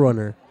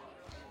 4Runner.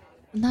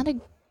 Not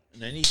a.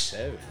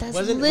 97. That's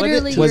Wasn't-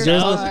 literally was your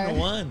yours- car.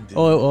 2001, dude.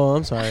 Oh,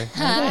 I'm sorry.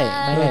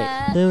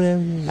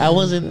 I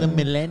was in the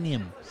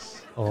millennium.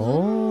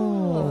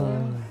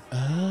 Oh.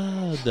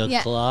 Oh, the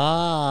Yeah.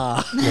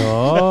 claw.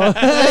 No.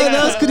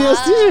 That was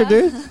Kudio's t-shirt,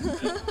 dude.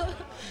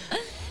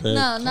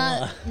 No,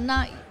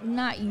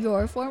 not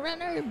your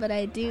 4Runner, but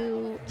I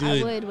do.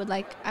 Dude.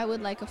 I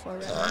would like a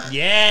 4Runner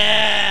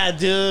Yeah,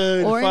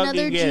 dude. or fucking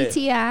another get it.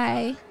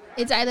 GTI.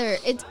 It's either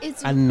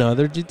it's.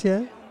 Another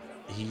GTI?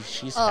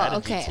 She's had Oh, a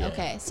okay, GTI.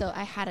 okay. So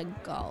I had a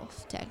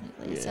Golf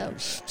technically. So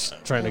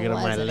Trying to get on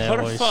my Wasn't.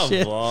 level and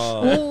shit.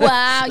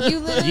 wow, you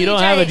literally You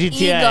don't have a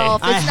GTI.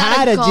 E-Golf. I It's not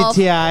had a Golf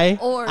GTI.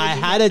 or I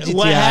had a GTI.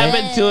 What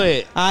happened to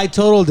it? I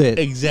totaled it.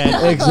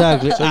 Exactly.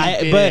 Exactly. So you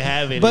didn't but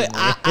have it but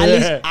anymore. at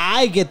least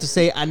I get to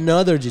say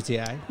another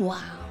GTI. Wow.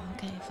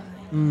 Okay,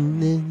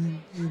 fine.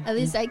 Mm. At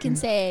least I can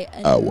say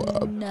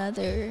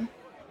another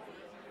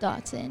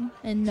Datsun,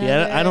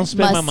 another I don't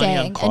spend my money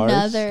on Mustang,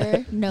 cars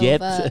another Nova,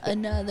 yet.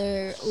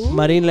 another ooh,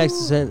 Marine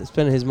likes to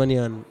spend his money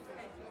on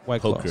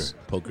White Poker. Claws.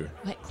 Poker.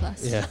 White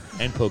Claws. Yeah.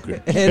 And poker.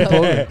 And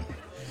poker.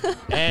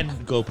 And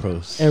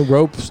GoPros. And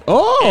ropes.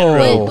 Oh! And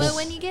Wait, ropes. but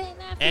when you get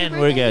an after And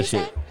birthday, workout you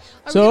shit. said?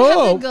 Are So- we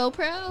gonna have the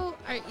GoPro?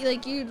 Are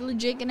you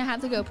legit gonna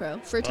have the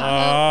GoPro for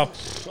Tahoe?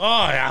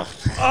 Yeah.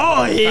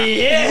 Oh,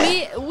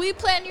 yeah. We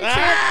plan your trip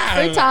Ah.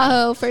 for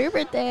Tahoe for your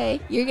birthday.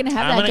 You're gonna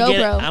have that I'm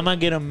GoPro. gonna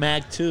get a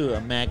Mac too, a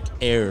Mac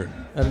Air,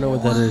 I don't know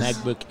what that is.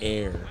 MacBook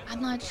Air.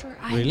 I'm not sure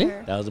either. Really?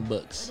 What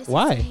 $1,000. does it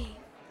Why? say?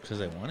 Because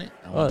I want it.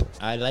 Oh.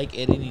 I like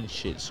editing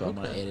shit, so I'm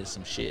gonna edit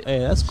some shit. Hey,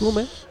 that's cool,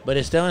 man. But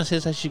Esteban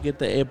says I should get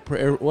the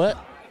Air what?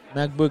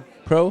 MacBook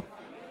Pro?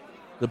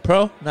 The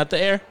Pro, not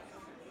the Air?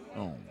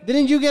 Oh.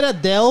 Didn't you get a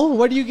Dell?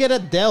 Where do you get a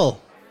Dell?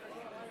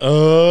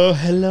 Oh,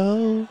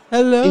 hello.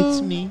 Hello.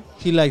 It's me.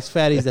 He likes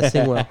fatties that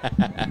sing well.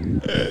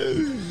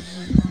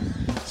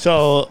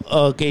 So,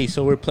 okay,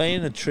 so we're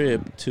planning a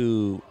trip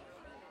to...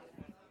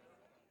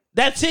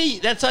 That's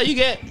it. That's all you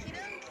get.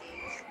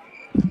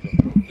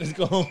 Let's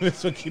go home.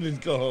 Let's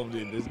go home,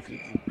 dude. Let's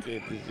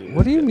get this shit.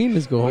 What do you mean,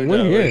 let's go home? We're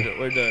done, here.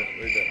 We're done.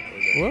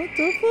 What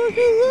the fuck is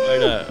We're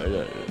that?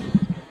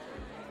 done.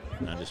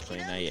 No, I'm just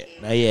playing.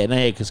 Not yet,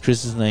 because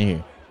Chris is not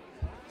here.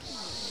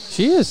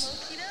 She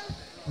is.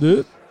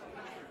 Dude.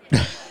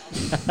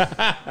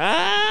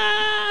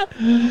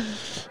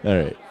 All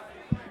right.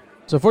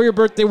 So for your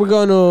birthday, we're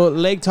going to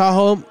Lake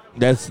Tahoe.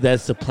 That's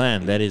the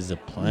plan. That is the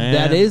plan.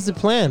 That is the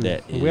plan.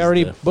 That is We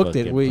already the booked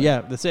it. fucking plan.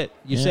 Yeah, that's it.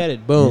 You Yeah. said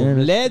it. Boom.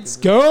 Yeah. Let's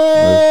go.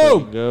 Let's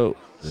fucking go.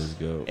 Let's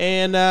go.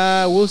 And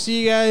we'll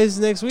see you guys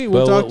next week.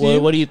 We'll But talk to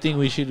you. what do you think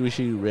we should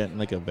rent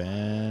like a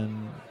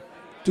van?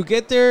 To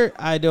get there,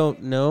 I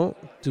don't know.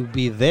 To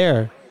be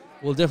there,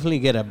 we'll definitely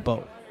get a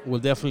boat. We'll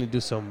definitely do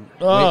some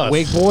Oh.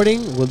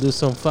 wakeboarding. We'll do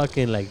some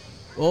fucking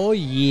oh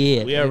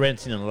yeah. We are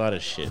renting a lot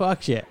of shit.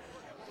 Fuck shit.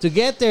 To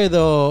get there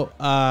though,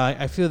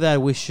 I feel that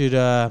we should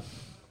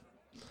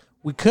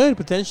we could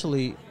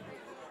potentially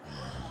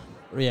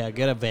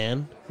get a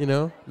van,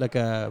 like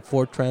a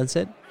Ford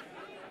Transit,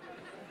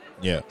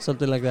 Yeah.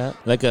 something like that.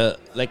 Like a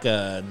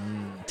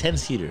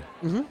 10-seater.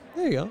 Mm-hmm.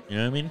 There you go. You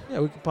know what I mean? Yeah,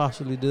 we could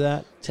possibly do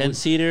that.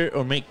 10-seater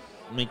or make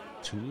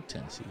 2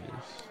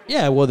 10-seaters.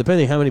 Yeah, well,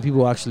 depending how many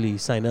people actually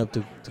sign up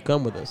to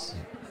come with us.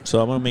 So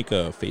I'm gonna make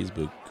a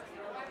Facebook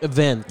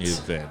Event.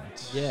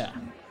 event. Yeah.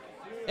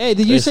 Hey,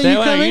 did you say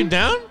you're Esteban, coming? are you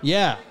down?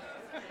 Yeah.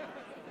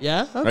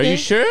 Yeah? Okay. Are you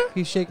sure?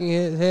 He's shaking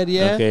his head,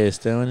 yeah. Okay,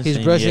 Esteban is He's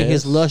saying brushing yes.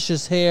 his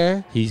luscious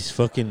hair. He's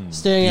fucking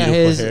Staring at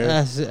beautiful his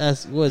hair.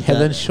 as what is Head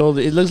that? and Shoulder.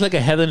 It looks like a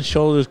Head and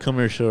Shoulders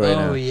commercial right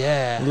now. Oh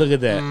yeah. Look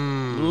at that.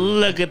 Mm.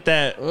 Look at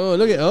that. Oh,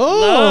 look at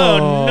Oh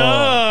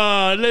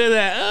no! Look at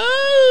that.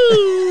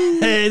 Oh!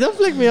 Hey, don't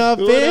flick me off,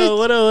 What bitch. up,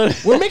 what up, what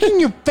up? We're making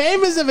you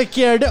famous over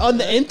here on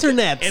the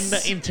internet. In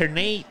the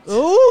internet.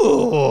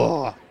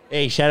 Ooh.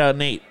 Hey, shout out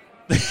Nate.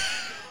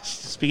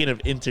 Speaking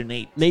of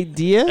internet. Nate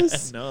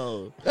Diaz?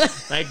 No.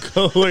 My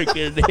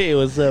coworker Nate.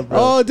 What's up, bro?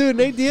 Oh, dude,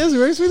 Nate Diaz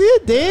works with you?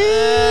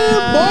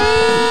 Damn,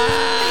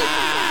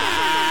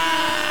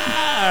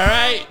 All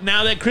right.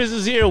 Now that Chris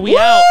is here, we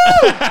out.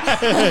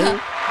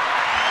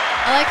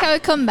 I like how we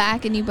come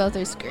back and you both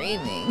are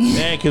screaming.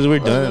 Yeah, because we're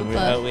done. the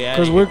fuck?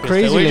 Because we're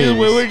crazy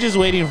We're just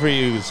waiting for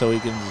you so we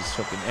can just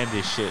fucking end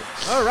this shit.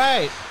 boy. All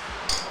right.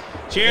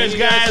 Cheers, Thank you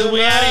guys guys. so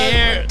We out of much.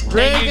 here.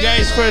 Thank you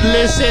guys for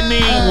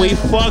listening. We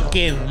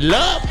fucking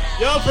love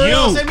Yo, for you.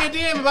 real, send me a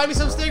DM and buy me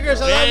some stickers.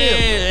 I love you.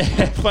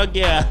 Yeah, fuck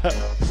yeah.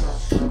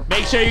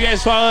 Make sure you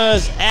guys follow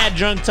us at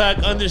Drunk Talk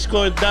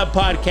 _the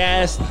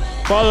podcast.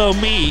 Follow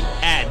me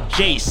at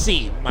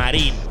JC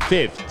Marin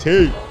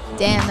 15.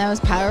 Damn, that was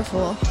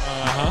powerful.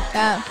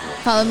 Uh-huh.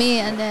 Follow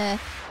me on the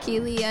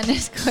Keely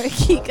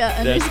 _Kika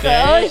That's _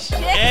 that. Oh shit.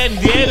 And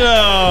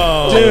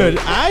Diego. Dude,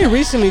 I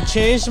recently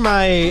changed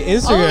my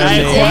Instagram Oh, I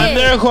you name. did?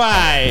 wonder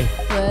why.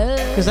 What?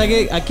 Because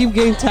I keep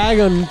getting tagged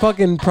on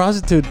fucking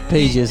prostitute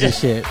pages and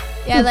shit.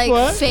 Yeah, like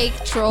What? fake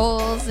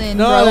trolls and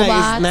No, robots.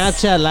 like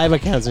Snapchat live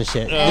accounts and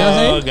shit. You know what I'm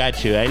Oh, saying?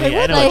 got you. I know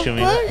Like, what you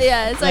mean.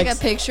 Yeah, it's like Like a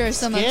picture of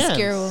some scams.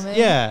 obscure woman.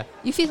 Yeah.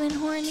 You feeling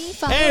horny?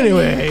 Follow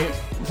Anyway, me.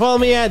 follow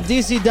me at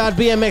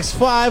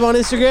dc.bmx5 on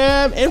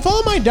Instagram and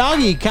follow my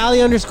doggy, Cali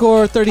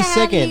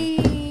 _32nd.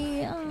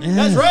 Callie. Oh,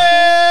 That's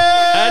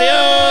right.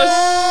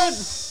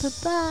 Adios.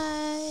 bye-bye.